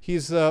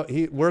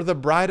we're the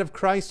bride of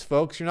Christ,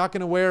 folks. You're not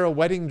going to wear a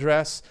wedding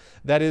dress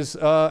that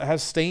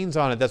has stains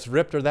on it, that's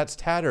ripped or that's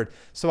tattered.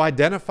 So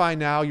identify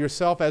now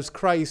yourself as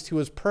Christ, who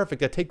is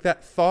perfect. I take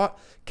that thought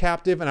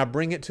captive and I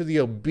bring it to the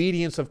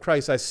obedience of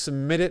Christ. I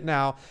submit it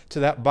now to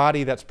that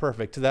body that's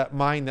perfect, to that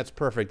mind that's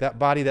perfect, that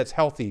body that's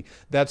healthy,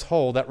 that's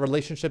whole, that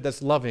relationship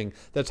that's loving,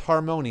 that's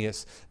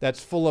harmonious,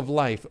 that's full of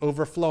life,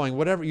 overflowing,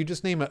 whatever, you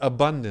just name it,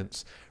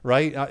 abundance,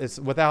 right? It's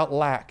without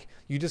lack.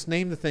 You just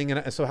name the thing.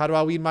 And so how do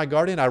I weed my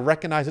garden? I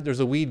recognize that there's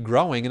a weed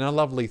growing, and a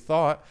lovely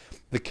thought.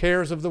 The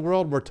cares of the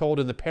world, we're told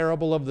in the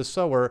parable of the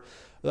sower,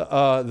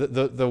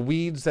 the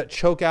weeds that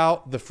choke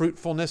out the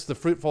fruitfulness, the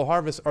fruitful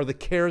harvest, are the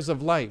cares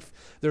of life.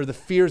 They're the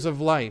fears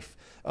of life.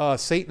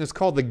 Satan is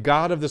called the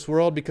God of this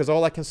world because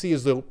all I can see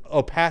is the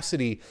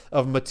opacity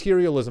of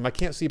materialism. I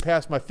can't see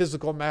past my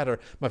physical matter,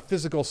 my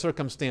physical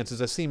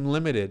circumstances. I seem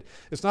limited.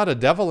 It's not a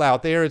devil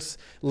out there. It's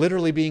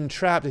literally being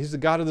trapped. He's the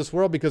God of this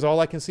world because all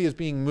I can see is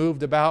being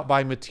moved about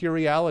by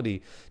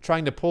materiality,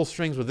 trying to pull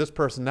strings with this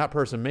person, that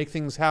person, make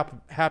things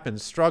happen,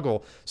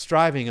 struggle,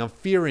 striving. I'm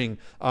fearing,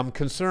 I'm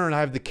concerned.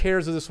 I have the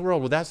cares of this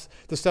world. Well, that's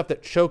the stuff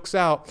that chokes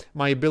out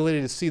my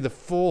ability to see the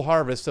full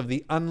harvest of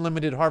the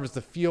unlimited harvest.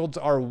 The fields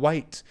are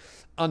white.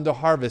 unto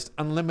harvest,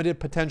 unlimited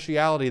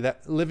potentiality,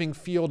 that living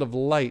field of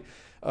light.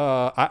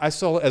 I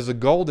saw it as a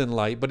golden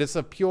light, but it's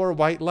a pure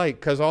white light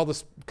because all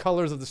the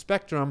colors of the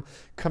spectrum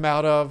come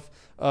out of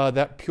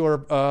that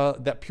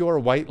pure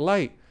white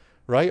light,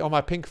 right? All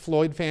my Pink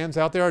Floyd fans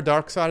out there,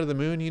 Dark Side of the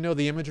Moon, you know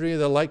the imagery of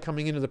the light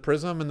coming into the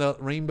prism and the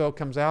rainbow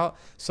comes out.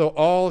 So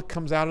all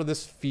comes out of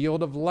this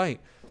field of light.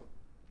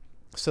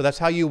 So that's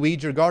how you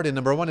weed your garden.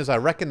 Number one is I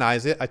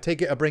recognize it, I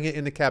take it, I bring it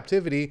into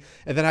captivity,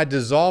 and then I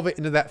dissolve it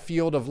into that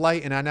field of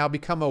light, and I now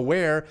become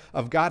aware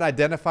of God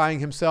identifying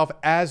himself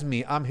as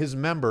me. I'm his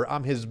member,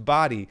 I'm his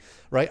body,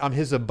 right? I'm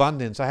his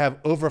abundance. I have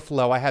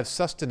overflow, I have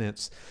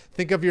sustenance.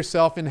 Think of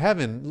yourself in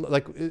heaven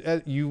like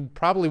you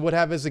probably would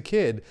have as a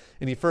kid,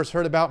 and you first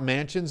heard about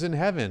mansions in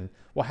heaven.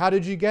 Well, how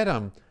did you get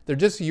them? They're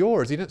just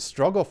yours. You didn't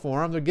struggle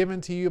for them. They're given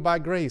to you by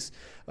grace.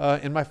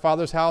 In my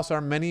Father's house are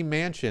many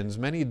mansions,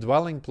 many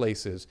dwelling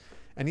places.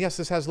 And yes,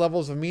 this has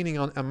levels of meaning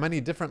on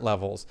many different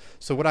levels.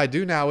 So what I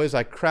do now is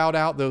I crowd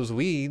out those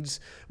weeds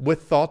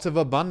with thoughts of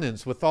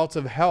abundance, with thoughts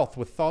of health,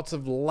 with thoughts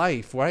of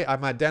life, right?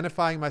 I'm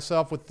identifying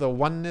myself with the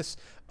oneness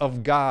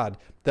of God,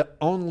 the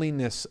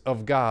onliness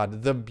of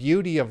God, the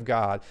beauty of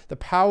God, the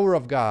power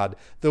of God,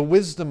 the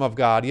wisdom of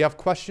God. You have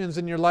questions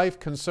in your life,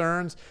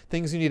 concerns,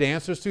 things you need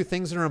answers to,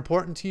 things that are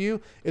important to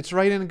you. It's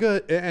right and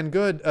good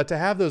to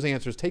have those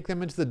answers. Take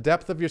them into the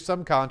depth of your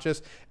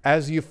subconscious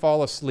as you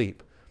fall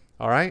asleep.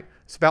 All right?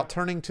 It's about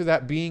turning to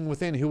that being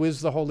within who is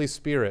the Holy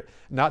Spirit,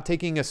 not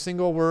taking a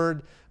single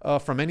word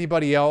from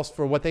anybody else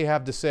for what they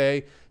have to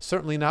say.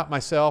 Certainly not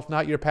myself,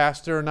 not your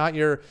pastor, not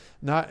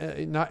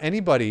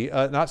anybody,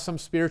 not some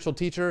spiritual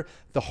teacher.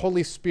 The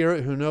Holy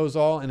Spirit who knows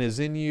all and is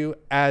in you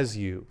as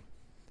you.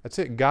 That's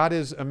it. God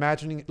is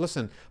imagining.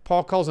 Listen,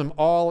 Paul calls him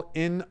all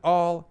in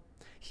all.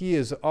 He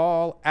is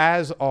all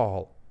as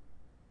all.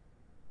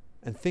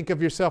 And think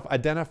of yourself,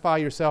 identify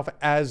yourself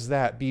as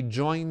that. Be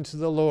joined to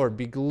the Lord,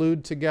 be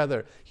glued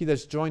together. He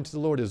that's joined to the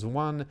Lord is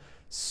one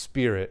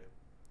spirit.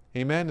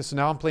 Amen. So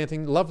now I'm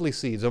planting lovely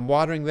seeds. I'm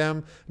watering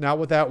them now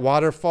with that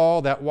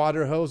waterfall, that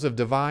water hose of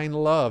divine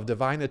love,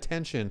 divine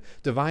attention,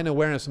 divine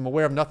awareness. I'm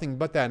aware of nothing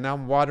but that. Now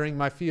I'm watering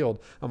my field.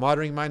 I'm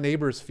watering my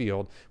neighbor's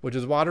field, which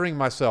is watering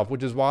myself,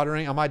 which is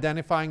watering. I'm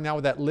identifying now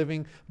with that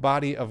living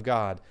body of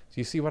God. Do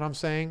you see what I'm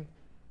saying?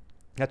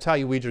 That's how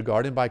you weed your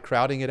garden, by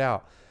crowding it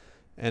out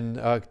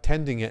and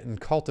tending it and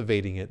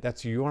cultivating it.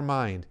 That's your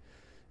mind.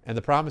 And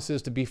the promise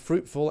is to be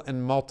fruitful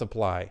and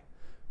multiply.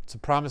 It's a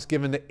promise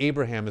given to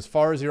Abraham. As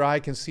far as your eye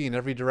can see in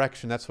every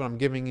direction, that's what I'm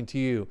giving to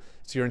you.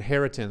 It's your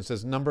inheritance.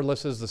 As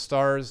numberless as the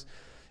stars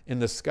in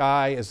the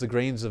sky, as the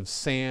grains of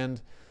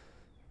sand,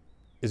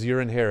 is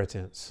your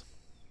inheritance.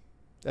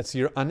 That's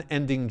your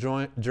unending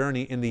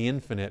journey in the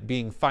infinite,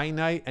 being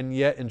finite and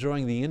yet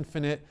enjoying the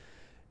infinite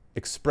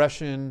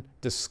expression,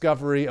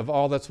 discovery of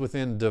all that's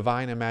within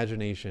divine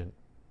imagination.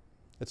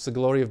 It's the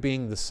glory of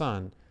being the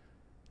Son,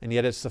 and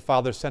yet it's the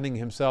Father sending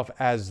himself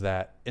as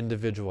that,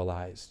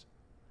 individualized.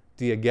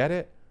 Do you get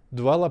it?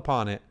 Dwell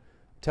upon it.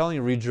 I'm telling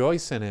you,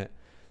 rejoice in it.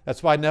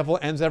 That's why Neville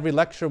ends every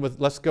lecture with,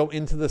 let's go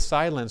into the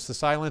silence. The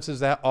silence is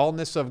that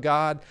allness of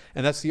God,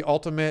 and that's the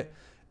ultimate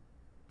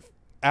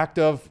act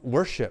of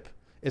worship.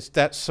 It's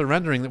that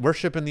surrendering. That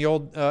worship in the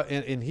old,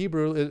 in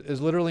Hebrew,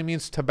 is literally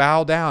means to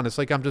bow down. It's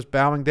like I'm just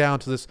bowing down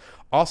to this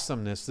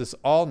awesomeness, this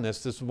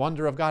allness, this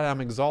wonder of God.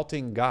 I'm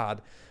exalting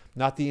God,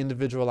 not the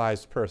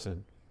individualized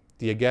person.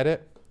 Do you get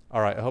it?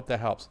 All right, I hope that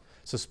helps.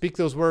 So speak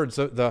those words.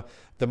 The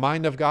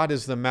mind of God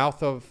is the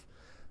mouth of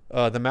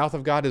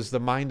God is the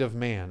mind of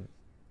man.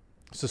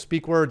 So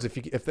speak words.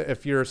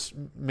 If your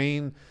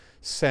main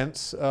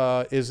sense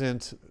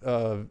isn't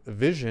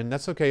vision,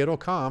 that's okay. It'll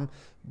come.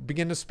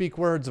 Begin to speak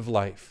words of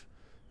life.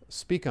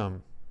 Speak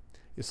them.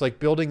 It's like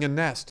building a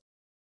nest.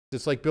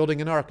 It's like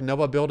building an ark.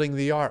 Noah building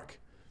the ark.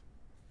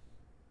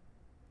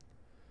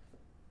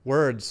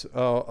 Words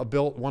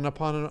built one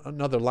upon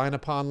another, line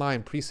upon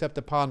line, precept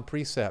upon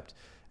precept.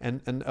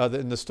 And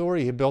in the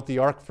story, he built the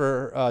ark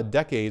for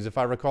decades, if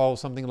I recall,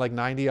 something like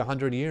 90,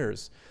 100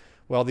 years.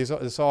 Well,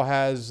 this all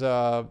has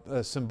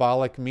a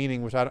symbolic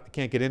meaning, which I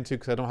can't get into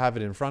because I don't have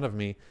it in front of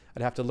me.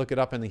 I'd have to look it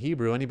up in the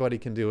Hebrew. Anybody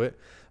can do it.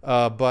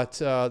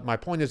 But my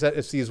point is that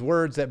it's these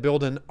words that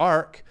build an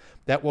ark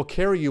that will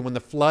carry you when the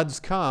floods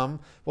come.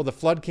 Well, the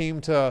flood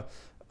came to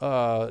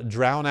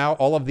drown out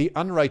all of the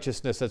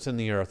unrighteousness that's in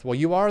the earth. Well,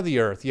 you are the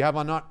earth. You have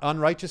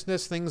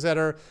unrighteousness, things that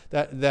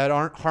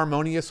aren't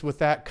harmonious with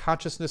that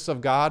consciousness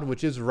of God,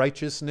 which is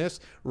righteousness,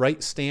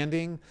 right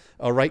standing,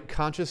 right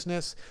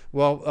consciousness.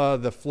 Well,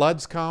 the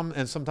floods come,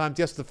 and sometimes,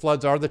 yes, the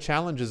floods are the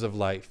challenges of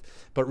life.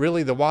 But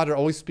really, the water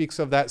always speaks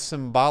of that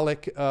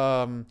symbolic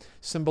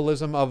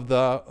symbolism of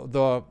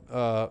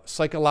the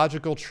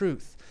psychological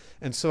truth.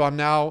 And so I'm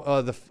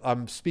now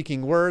I'm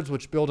speaking words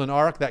which build an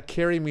ark that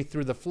carry me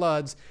through the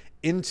floods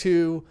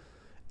into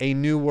a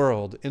new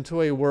world,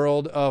 into a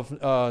world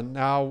of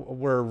now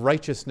where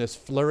righteousness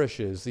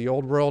flourishes. The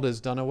old world is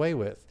done away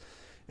with.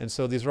 And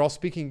so these are all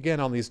speaking again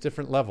on these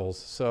different levels.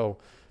 So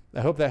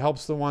I hope that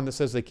helps the one that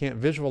says they can't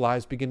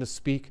visualize begin to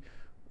speak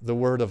the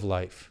word of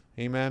life.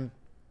 Amen.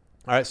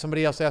 All right,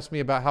 somebody else asked me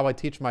about how I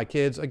teach my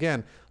kids.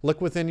 Again,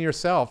 look within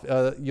yourself.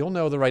 You'll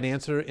know the right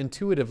answer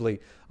intuitively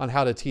on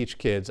how to teach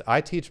kids.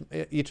 I teach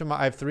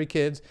I have 3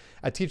 kids.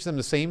 I teach them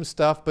the same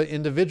stuff, but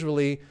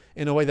individually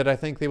in a way that I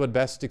think they would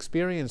best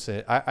experience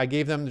it. I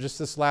gave them just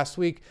this last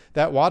week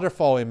that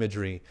waterfall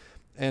imagery,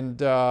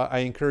 and I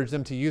encourage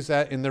them to use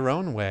that in their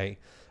own way.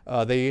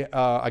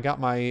 I got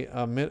my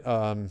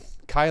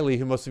Kylie,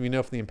 who most of you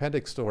know from the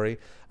appendix story,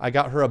 I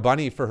got her a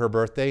bunny for her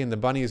birthday, and the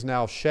bunny is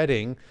now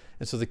shedding,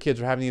 and so the kids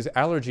are having these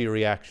allergy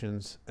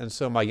reactions. And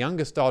so my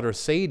youngest daughter,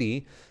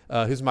 Sadie,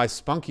 who's my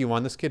spunky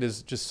one, this kid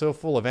is just so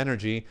full of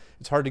energy,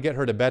 it's hard to get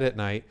her to bed at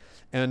night.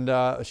 And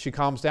she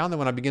calms down. Then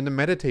when I begin to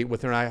meditate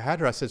with her, and I had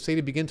her, I said, Sadie,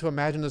 begin to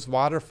imagine this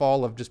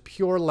waterfall of just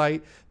pure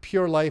light,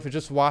 pure life is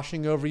just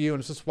washing over you,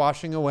 and it's just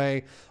washing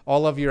away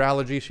all of your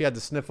allergies. She had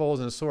the sniffles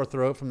and a sore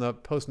throat from the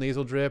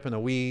post-nasal drip and a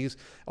wheeze,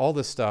 all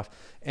this stuff.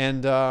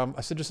 And I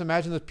said, just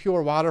imagine this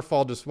pure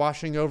waterfall just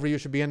washing over you.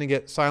 She began to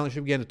get silent. She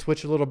began to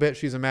twitch a little bit.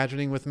 She's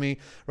imagining with me,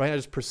 right? I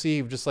just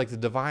perceived just like the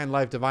divine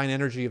life, divine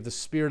energy of the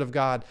Spirit of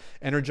God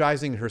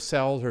energizing her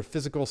cells, her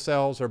physical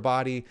cells, her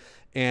body.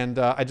 And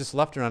I just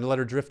left her and I let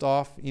her drift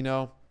off,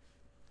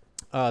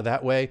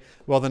 that way.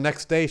 Well, the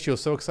next day she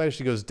was so excited.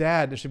 She goes,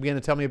 Dad, and she began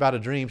to tell me about a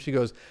dream. She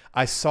goes,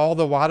 I saw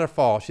the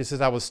waterfall. She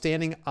says, I was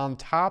standing on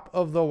top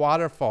of the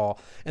waterfall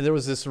and there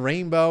was this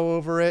rainbow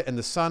over it and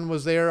the sun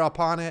was there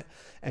upon it.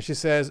 And she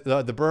says,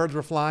 the birds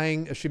were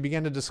flying. She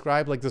began to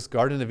describe like this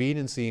Garden of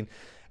Eden scene.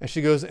 And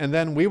she goes, and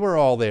then we were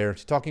all there.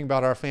 She's talking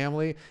about our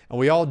family, and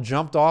we all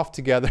jumped off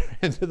together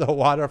into the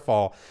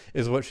waterfall,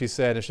 is what she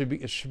said.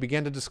 And she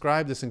began to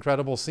describe this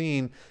incredible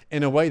scene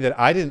in a way that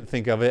I didn't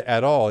think of it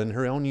at all. In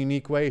her own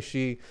unique way,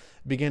 she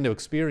began to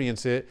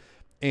experience it.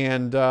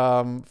 And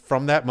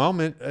from that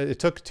moment, it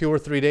took 2 or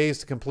 3 days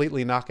to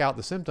completely knock out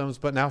the symptoms,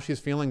 but now she's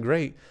feeling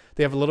great.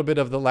 They have a little bit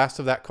of the last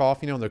of that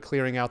cough, and they're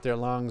clearing out their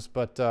lungs.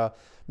 But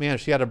man,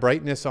 she had a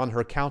brightness on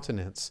her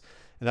countenance.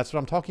 And that's what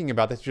I'm talking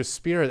about. That's your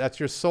spirit. That's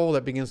your soul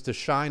that begins to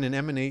shine and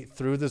emanate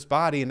through this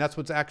body. And that's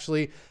what's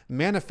actually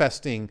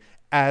manifesting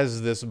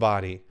as this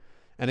body.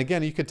 And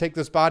again, you could take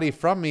this body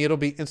from me. It'll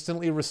be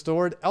instantly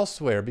restored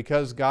elsewhere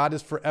because God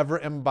is forever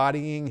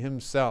embodying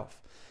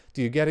himself.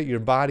 Do you get it? Your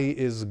body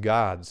is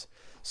God's.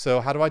 So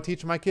how do I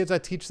teach my kids? I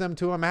teach them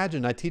to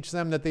imagine. I teach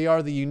them that they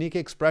are the unique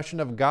expression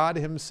of God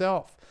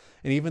himself.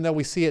 And even though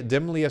we see it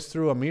dimly as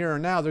through a mirror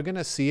now, they're going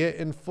to see it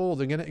in full.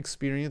 They're going to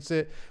experience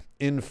it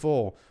in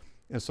full.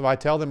 And so I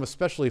tell them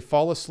especially,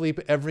 fall asleep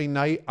every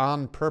night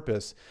on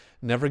purpose.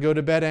 Never go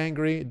to bed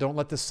angry. Don't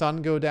let the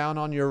sun go down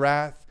on your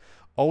wrath.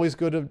 Always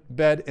go to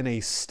bed in a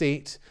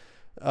state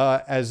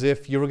as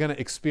if you were going to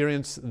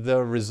experience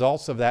the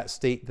results of that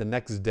state the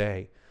next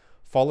day.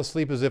 Fall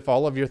asleep as if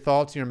all of your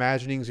thoughts, your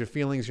imaginings, your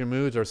feelings, your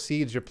moods are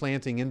seeds you're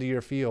planting into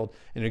your field.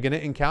 And you're going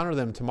to encounter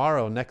them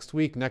tomorrow, next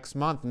week, next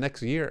month,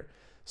 next year.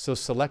 So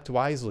select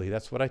wisely.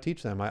 That's what I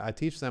teach them. I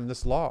teach them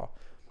this law.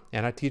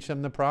 And I teach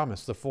them the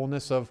promise, the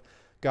fullness of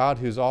God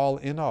who's all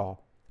in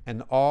all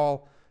and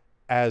all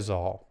as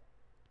all.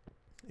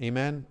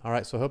 Amen. All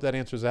right, so I hope that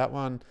answers that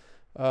one.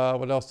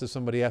 What else did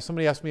somebody ask?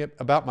 Somebody asked me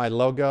about my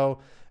logo.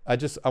 I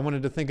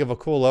wanted to think of a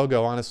cool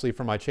logo, honestly,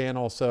 for my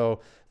channel. So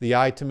the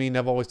eye to me,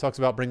 Nev always talks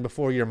about bring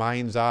before your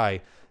mind's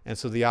eye. And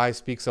so the eye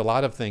speaks a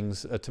lot of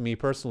things to me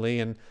personally.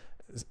 And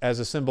as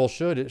a symbol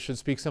should, it should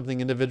speak something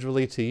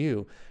individually to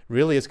you.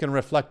 Really, it's going to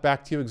reflect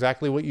back to you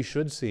exactly what you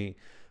should see.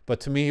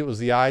 But to me, it was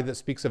the eye that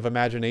speaks of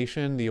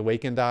imagination, the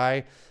awakened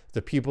eye.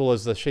 The pupil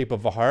is the shape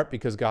of a heart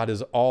because God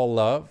is all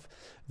love.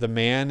 The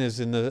man is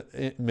in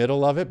the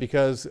middle of it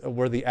because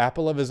we're the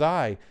apple of his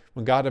eye.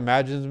 When God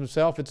imagines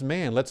himself, it's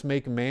man. Let's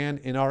make man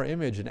in our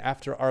image and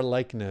after our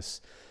likeness.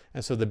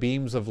 And so the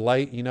beams of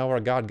light, our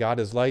God. God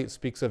is light,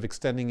 speaks of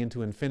extending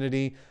into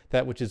infinity.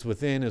 That which is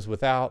within is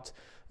without.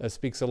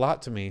 Speaks a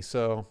lot to me.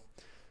 So,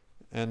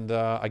 and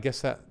I guess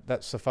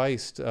that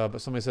sufficed.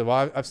 But somebody said,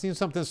 well, I've seen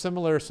something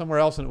similar somewhere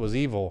else and it was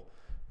evil.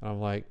 And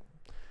I'm like,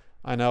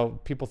 I know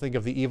people think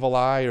of the evil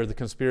eye or the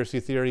conspiracy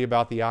theory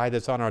about the eye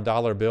that's on our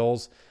dollar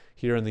bills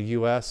here in the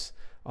U.S.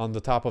 on the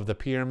top of the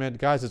pyramid.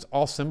 Guys, it's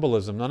all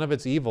symbolism. None of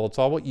it's evil. It's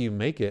all what you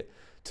make it.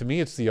 To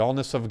me, it's the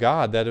allness of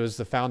God that is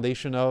the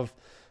foundation of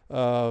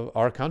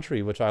our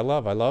country, which I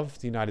love. I love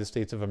the United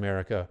States of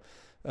America.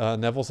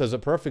 Neville says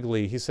it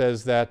perfectly. He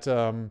says that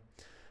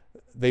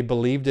they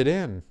believed it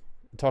in,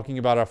 talking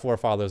about our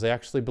forefathers. They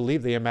actually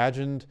believed, they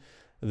imagined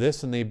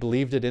this and they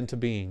believed it into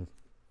being.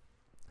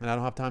 And I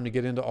don't have time to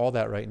get into all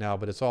that right now,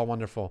 but it's all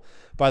wonderful.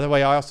 By the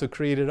way, I also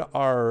created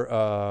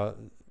our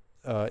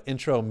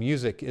intro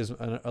music is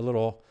a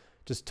little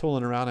just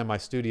tooling around in my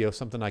studio,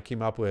 something I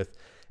came up with.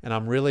 And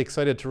I'm really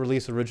excited to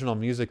release original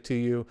music to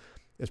you.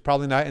 It's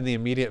probably not in the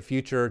immediate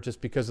future just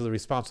because of the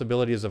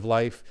responsibilities of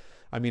life.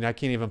 I mean, I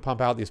can't even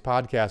pump out these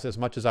podcasts as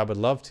much as I would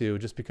love to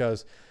just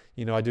because,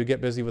 I do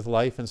get busy with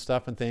life and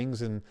stuff and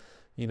things and,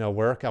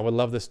 work. I would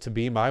love this to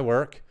be my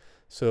work.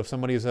 So if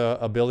somebody's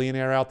a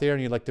billionaire out there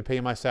and you'd like to pay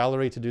my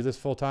salary to do this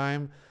full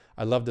time,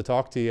 I love to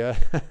talk to you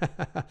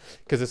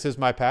because this is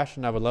my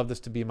passion. I would love this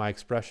to be my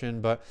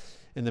expression. But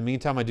in the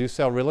meantime, I do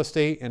sell real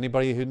estate.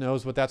 Anybody who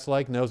knows what that's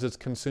like knows it's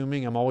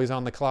consuming. I'm always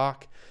on the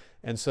clock.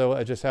 And so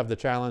I just have the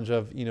challenge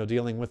of,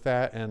 dealing with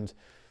that. And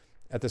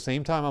at the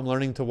same time, I'm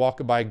learning to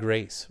walk by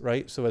grace,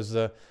 right? So as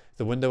the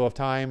window of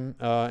time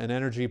and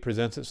energy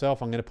presents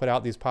itself, I'm going to put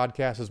out these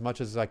podcasts as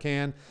much as I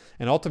can.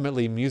 And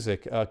ultimately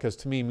music, because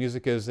to me,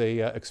 music is a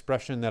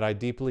expression that I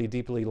deeply,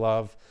 deeply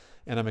love.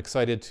 And I'm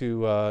excited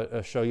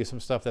to show you some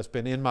stuff that's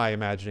been in my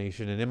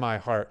imagination and in my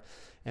heart.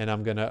 And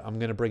I'm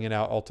gonna bring it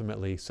out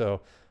ultimately.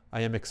 So I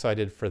am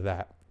excited for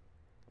that.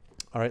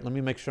 All right, let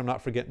me make sure I'm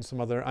not forgetting some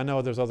other. I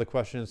know there's other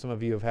questions some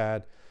of you have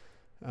had.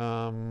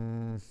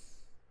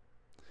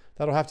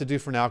 That'll have to do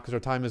for now because our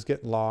time is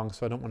getting long,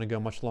 so I don't want to go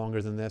much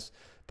longer than this.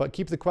 But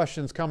keep the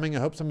questions coming. I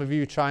hope some of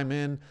you chime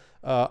in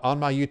on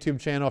my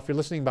YouTube channel. If you're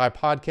listening by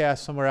podcast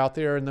somewhere out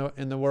there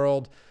in the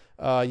world,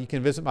 you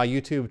can visit my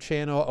YouTube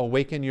channel,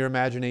 Awaken Your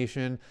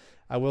Imagination.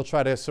 I will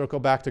try to circle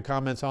back to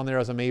comments on there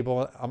as I'm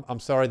able. I'm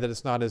sorry that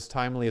it's not as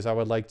timely as I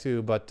would like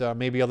to, but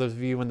maybe others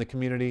of you in the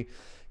community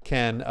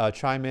can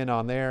chime in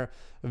on there.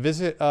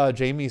 Visit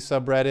Jamie's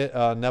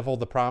subreddit, Neville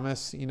the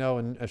Promise,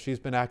 and she's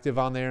been active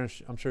on there,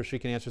 and I'm sure she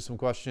can answer some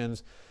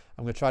questions.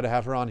 I'm going to try to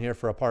have her on here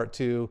for a part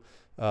 2.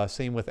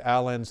 Same with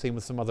Alan, same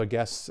with some other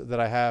guests that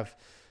I have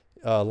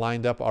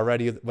lined up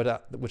already,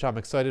 which I'm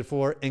excited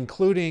for,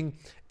 including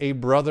a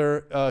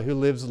brother who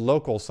lives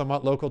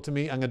somewhat local to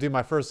me. I'm going to do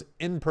my first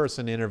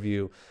in-person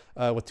interview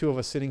with 2 of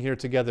us sitting here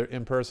together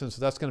in person. So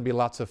that's going to be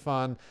lots of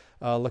fun.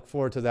 Look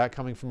forward to that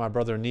coming from my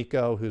brother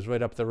Nico, who's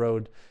right up the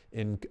road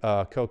in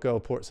Cocoa,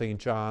 Port St.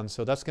 John.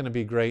 So that's going to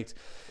be great.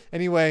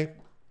 Anyway,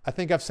 I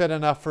think I've said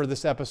enough for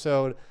this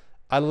episode.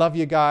 I love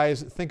you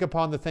guys. Think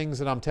upon the things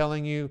that I'm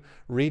telling you.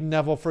 Read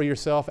Neville for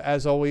yourself,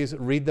 as always.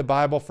 Read the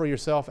Bible for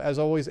yourself, as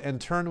always, and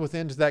turn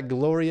within to that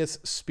glorious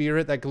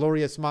spirit, that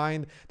glorious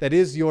mind that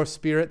is your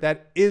spirit,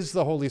 that is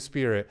the Holy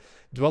Spirit.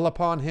 Dwell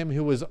upon him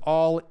who is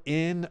all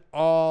in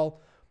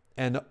all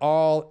and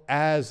all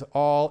as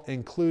all,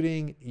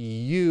 including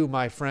you,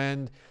 my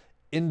friend,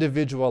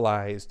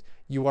 individualized.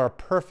 You are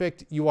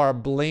perfect. You are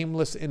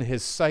blameless in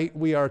his sight,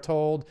 we are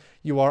told.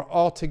 You are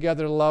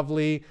altogether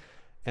lovely,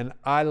 and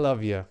I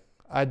love you.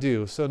 I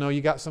do. So know you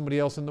got somebody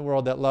else in the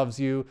world that loves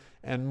you.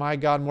 And my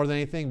God, more than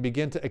anything,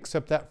 begin to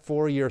accept that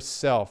for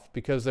yourself,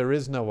 because there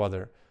is no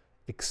other.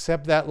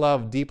 Accept that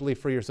love deeply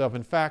for yourself.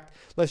 In fact,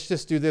 let's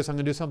just do this. I'm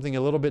going to do something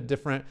a little bit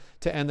different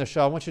to end the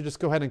show. I want you to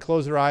just go ahead and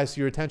close your eyes so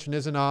your attention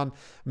isn't on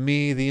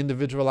me, the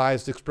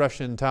individualized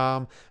expression,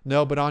 Tom.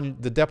 No, but on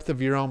the depth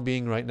of your own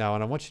being right now.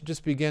 And I want you to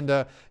just begin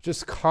to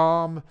just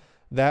calm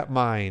that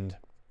mind.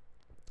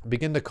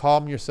 Begin to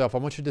calm yourself. I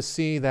want you to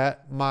see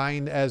that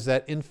mind as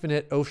that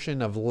infinite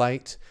ocean of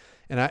light,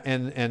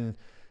 and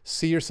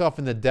see yourself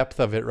in the depth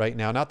of it right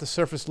now. Not the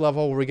surface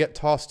level where we get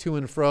tossed to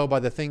and fro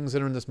by the things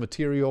that are in this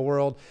material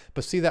world,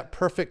 but see that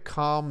perfect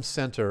calm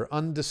center,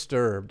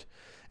 undisturbed.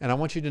 And I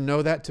want you to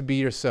know that to be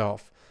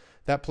yourself.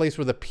 That place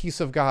where the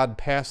peace of God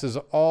passes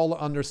all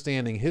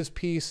understanding. His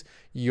peace,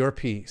 your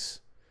peace.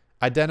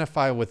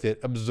 Identify with it.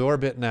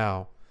 Absorb it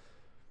now.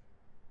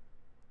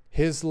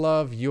 His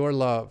love, your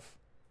love.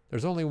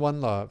 There's only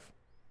one love.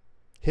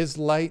 His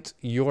light,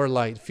 your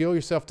light. Feel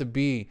yourself to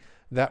be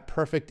that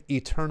perfect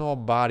eternal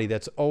body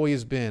that's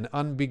always been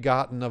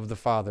unbegotten of the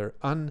Father,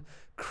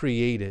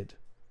 uncreated.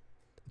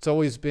 It's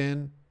always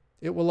been,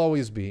 it will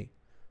always be.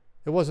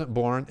 It wasn't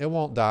born, it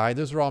won't die.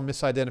 Those are all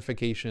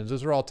misidentifications.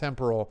 Those are all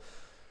temporal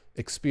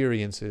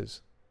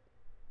experiences.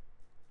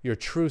 Your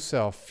true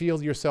self,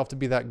 feel yourself to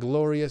be that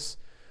glorious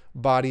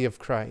body of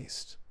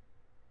Christ.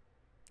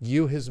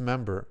 You, his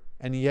member,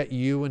 and yet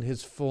you in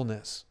his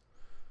fullness.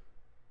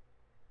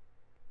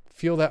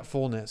 Feel that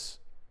fullness,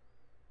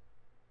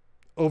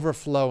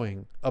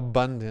 overflowing,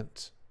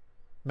 abundant,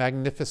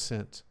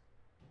 magnificent.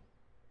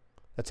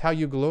 That's how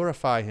you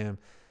glorify him.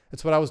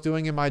 That's what I was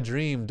doing in my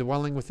dream,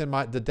 dwelling within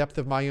the depth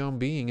of my own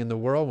being in the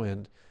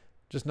whirlwind.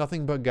 Just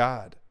nothing but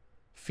God.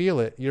 Feel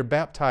it. You're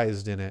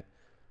baptized in it.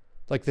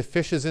 Like the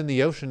fish is in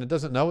the ocean. It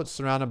doesn't know it's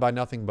surrounded by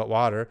nothing but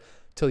water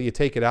till you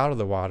take it out of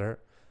the water.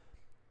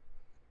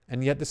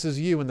 And yet this is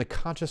you in the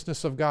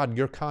consciousness of God,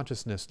 your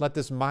consciousness. Let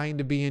this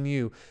mind be in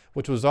you,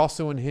 which was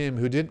also in him,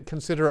 who didn't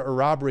consider it a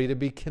robbery to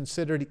be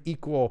considered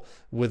equal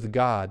with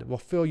God. Well,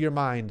 fill your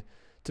mind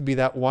to be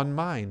that one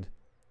mind.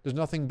 There's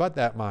nothing but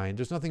that mind.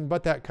 There's nothing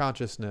but that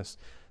consciousness.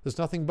 There's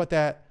nothing but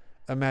that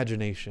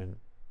imagination.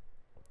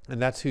 And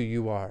that's who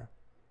you are.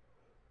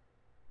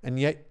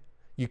 And yet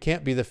you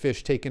can't be the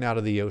fish taken out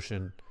of the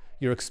ocean.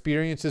 Your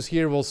experiences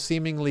here will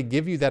seemingly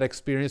give you that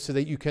experience so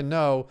that you can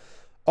know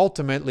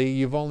ultimately,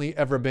 you've only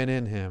ever been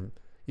in him.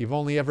 You've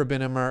only ever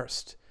been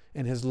immersed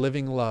in his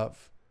living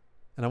love.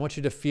 And I want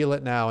you to feel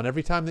it now. And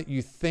every time that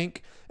you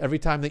think, every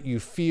time that you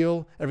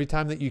feel, every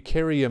time that you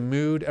carry a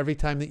mood, every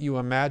time that you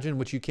imagine,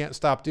 which you can't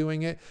stop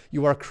doing it,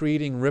 you are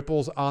creating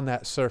ripples on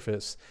that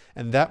surface.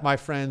 And that, my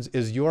friends,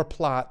 is your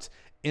plot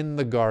in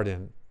the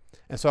garden.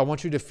 And so I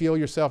want you to feel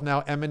yourself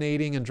now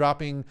emanating and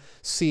dropping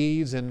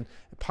seeds and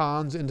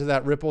ponds into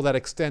that ripple that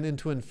extend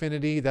into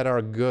infinity that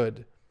are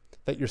good.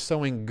 that you're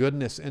sowing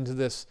goodness into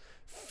this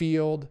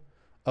field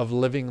of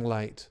living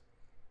light.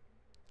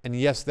 And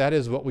yes, that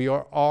is what we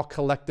are all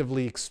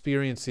collectively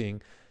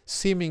experiencing,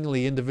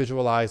 seemingly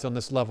individualized on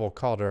this level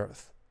called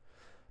earth.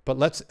 But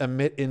let's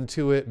emit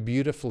into it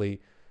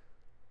beautifully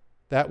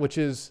that which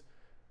is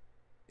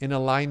in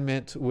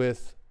alignment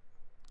with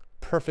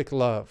perfect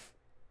love,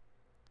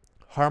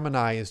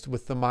 harmonized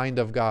with the mind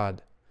of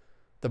God,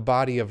 the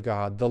body of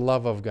God, the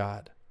love of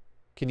God.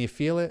 Can you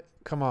feel it?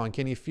 Come on,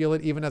 can you feel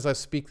it even as I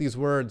speak these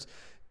words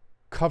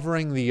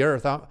covering the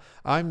earth?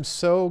 I'm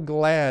so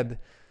glad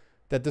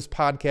that this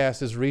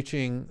podcast is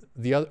reaching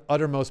the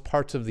uttermost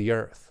parts of the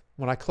earth.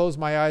 When I close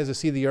my eyes, I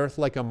see the earth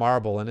like a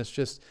marble, and it's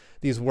just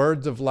these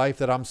words of life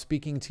that I'm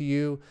speaking to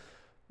you,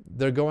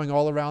 they're going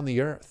all around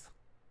the earth.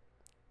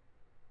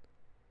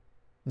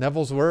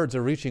 Neville's words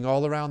are reaching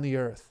all around the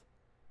earth.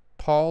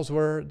 Paul's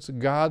words,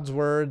 God's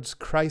words,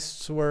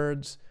 Christ's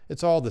words,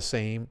 it's all the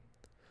same.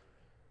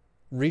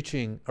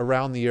 Reaching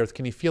around the earth.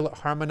 Can you feel it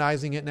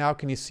harmonizing it now?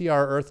 Can you see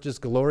our earth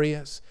just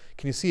glorious?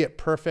 Can you see it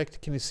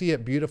perfect? Can you see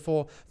it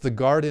beautiful? The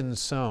garden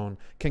sown.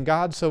 Can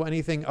God sow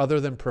anything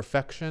other than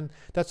perfection?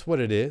 That's what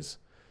it is.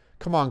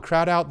 Come on,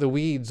 crowd out the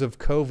weeds of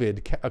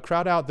COVID,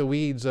 crowd out the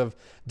weeds of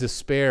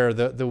despair,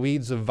 the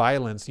weeds of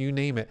violence, you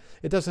name it.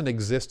 It doesn't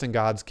exist in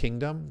God's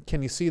kingdom.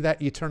 Can you see that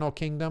eternal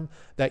kingdom,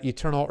 that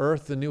eternal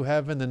earth, the new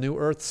heaven, the new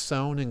earth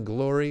sown in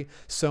glory,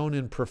 sown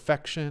in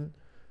perfection,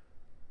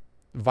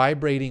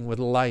 vibrating with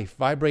life,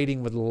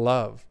 vibrating with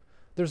love?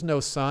 There's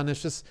no sun.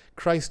 It's just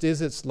Christ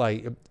is its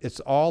light. It's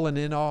all and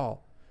in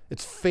all.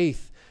 It's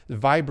faith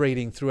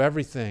vibrating through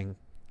everything,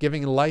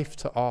 giving life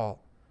to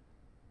all.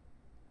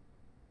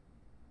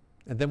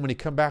 And then when you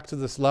come back to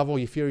this level,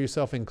 you feel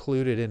yourself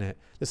included in it.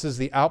 This is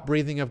the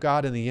outbreathing of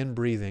God and the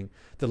inbreathing.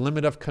 The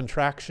limit of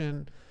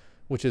contraction,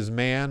 which is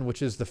man,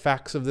 which is the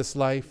facts of this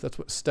life. That's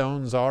what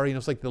stones are. You know,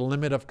 it's like the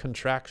limit of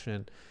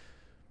contraction.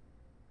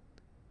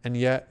 And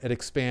yet it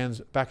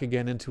expands back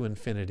again into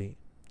infinity.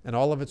 And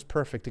all of it's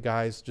perfect,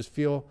 guys. Just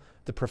feel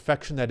the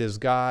perfection that is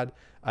God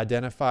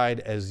identified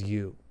as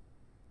you,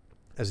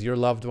 as your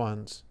loved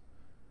ones,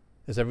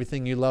 as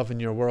everything you love in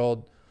your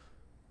world.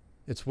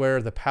 It's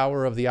where the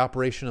power of the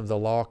operation of the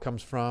law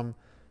comes from.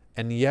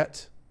 And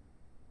yet,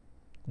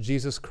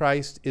 Jesus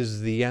Christ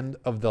is the end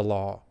of the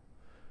law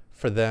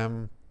for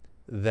them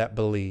that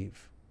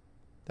believe.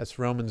 That's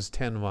Romans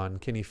 10:1.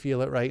 Can you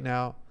feel it right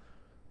now?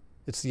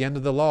 It's the end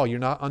of the law. You're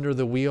not under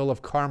the wheel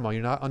of karma.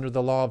 You're not under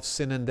the law of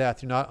sin and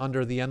death. You're not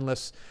under the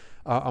endless,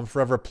 I'm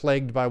forever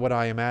plagued by what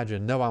I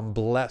imagine. No, I'm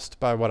blessed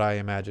by what I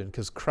imagine,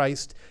 because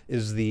Christ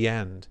is the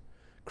end.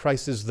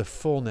 Christ is the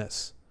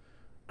fullness.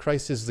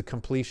 Christ is the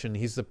completion.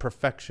 He's the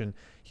perfection.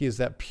 He is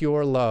that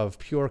pure love,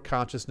 pure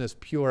consciousness,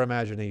 pure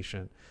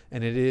imagination.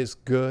 And it is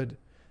good,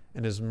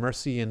 and His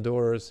mercy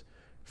endures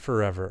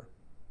forever.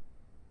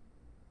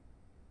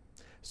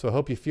 So I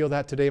hope you feel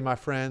that today, my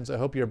friends. I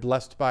hope you're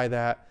blessed by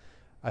that.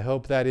 I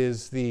hope that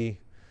is the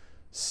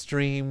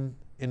stream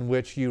in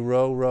which you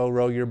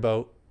row your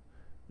boat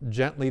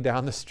gently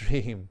down the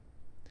stream.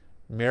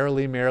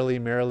 Merrily, merrily,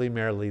 merrily,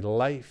 merrily.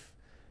 Life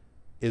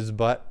is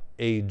but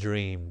a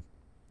dream.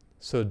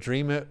 So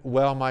dream it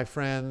well, my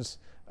friends.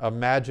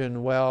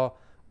 Imagine well.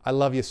 I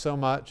love you so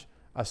much.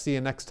 I'll see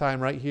you next time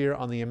right here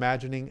on the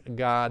Imagining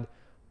God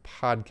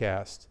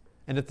podcast.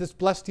 And if this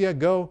blessed you,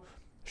 go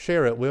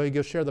share it. Will you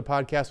go share the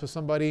podcast with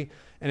somebody?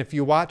 And if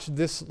you watch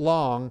this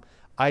long,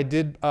 I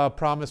did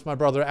promise my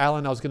brother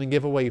Alan I was going to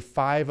give away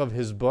 5 of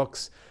his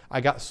books.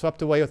 I got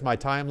swept away with my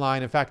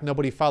timeline. In fact,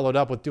 nobody followed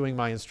up with doing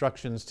my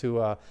instructions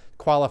to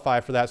qualify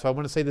for that. So I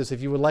want to say this.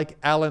 If you would like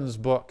Alan's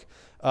book,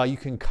 you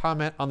can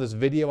comment on this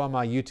video on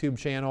my YouTube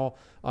channel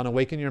on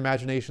Awaken Your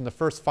Imagination. The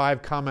first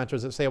 5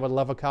 commenters that say I would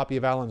love a copy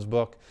of Alan's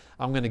book,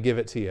 I'm going to give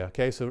it to you.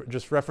 Okay, so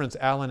just reference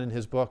Alan and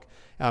his book,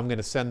 and I'm going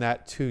to send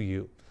that to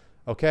you.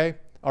 Okay?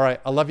 All right,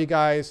 I love you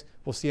guys.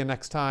 We'll see you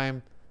next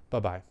time.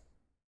 Bye-bye.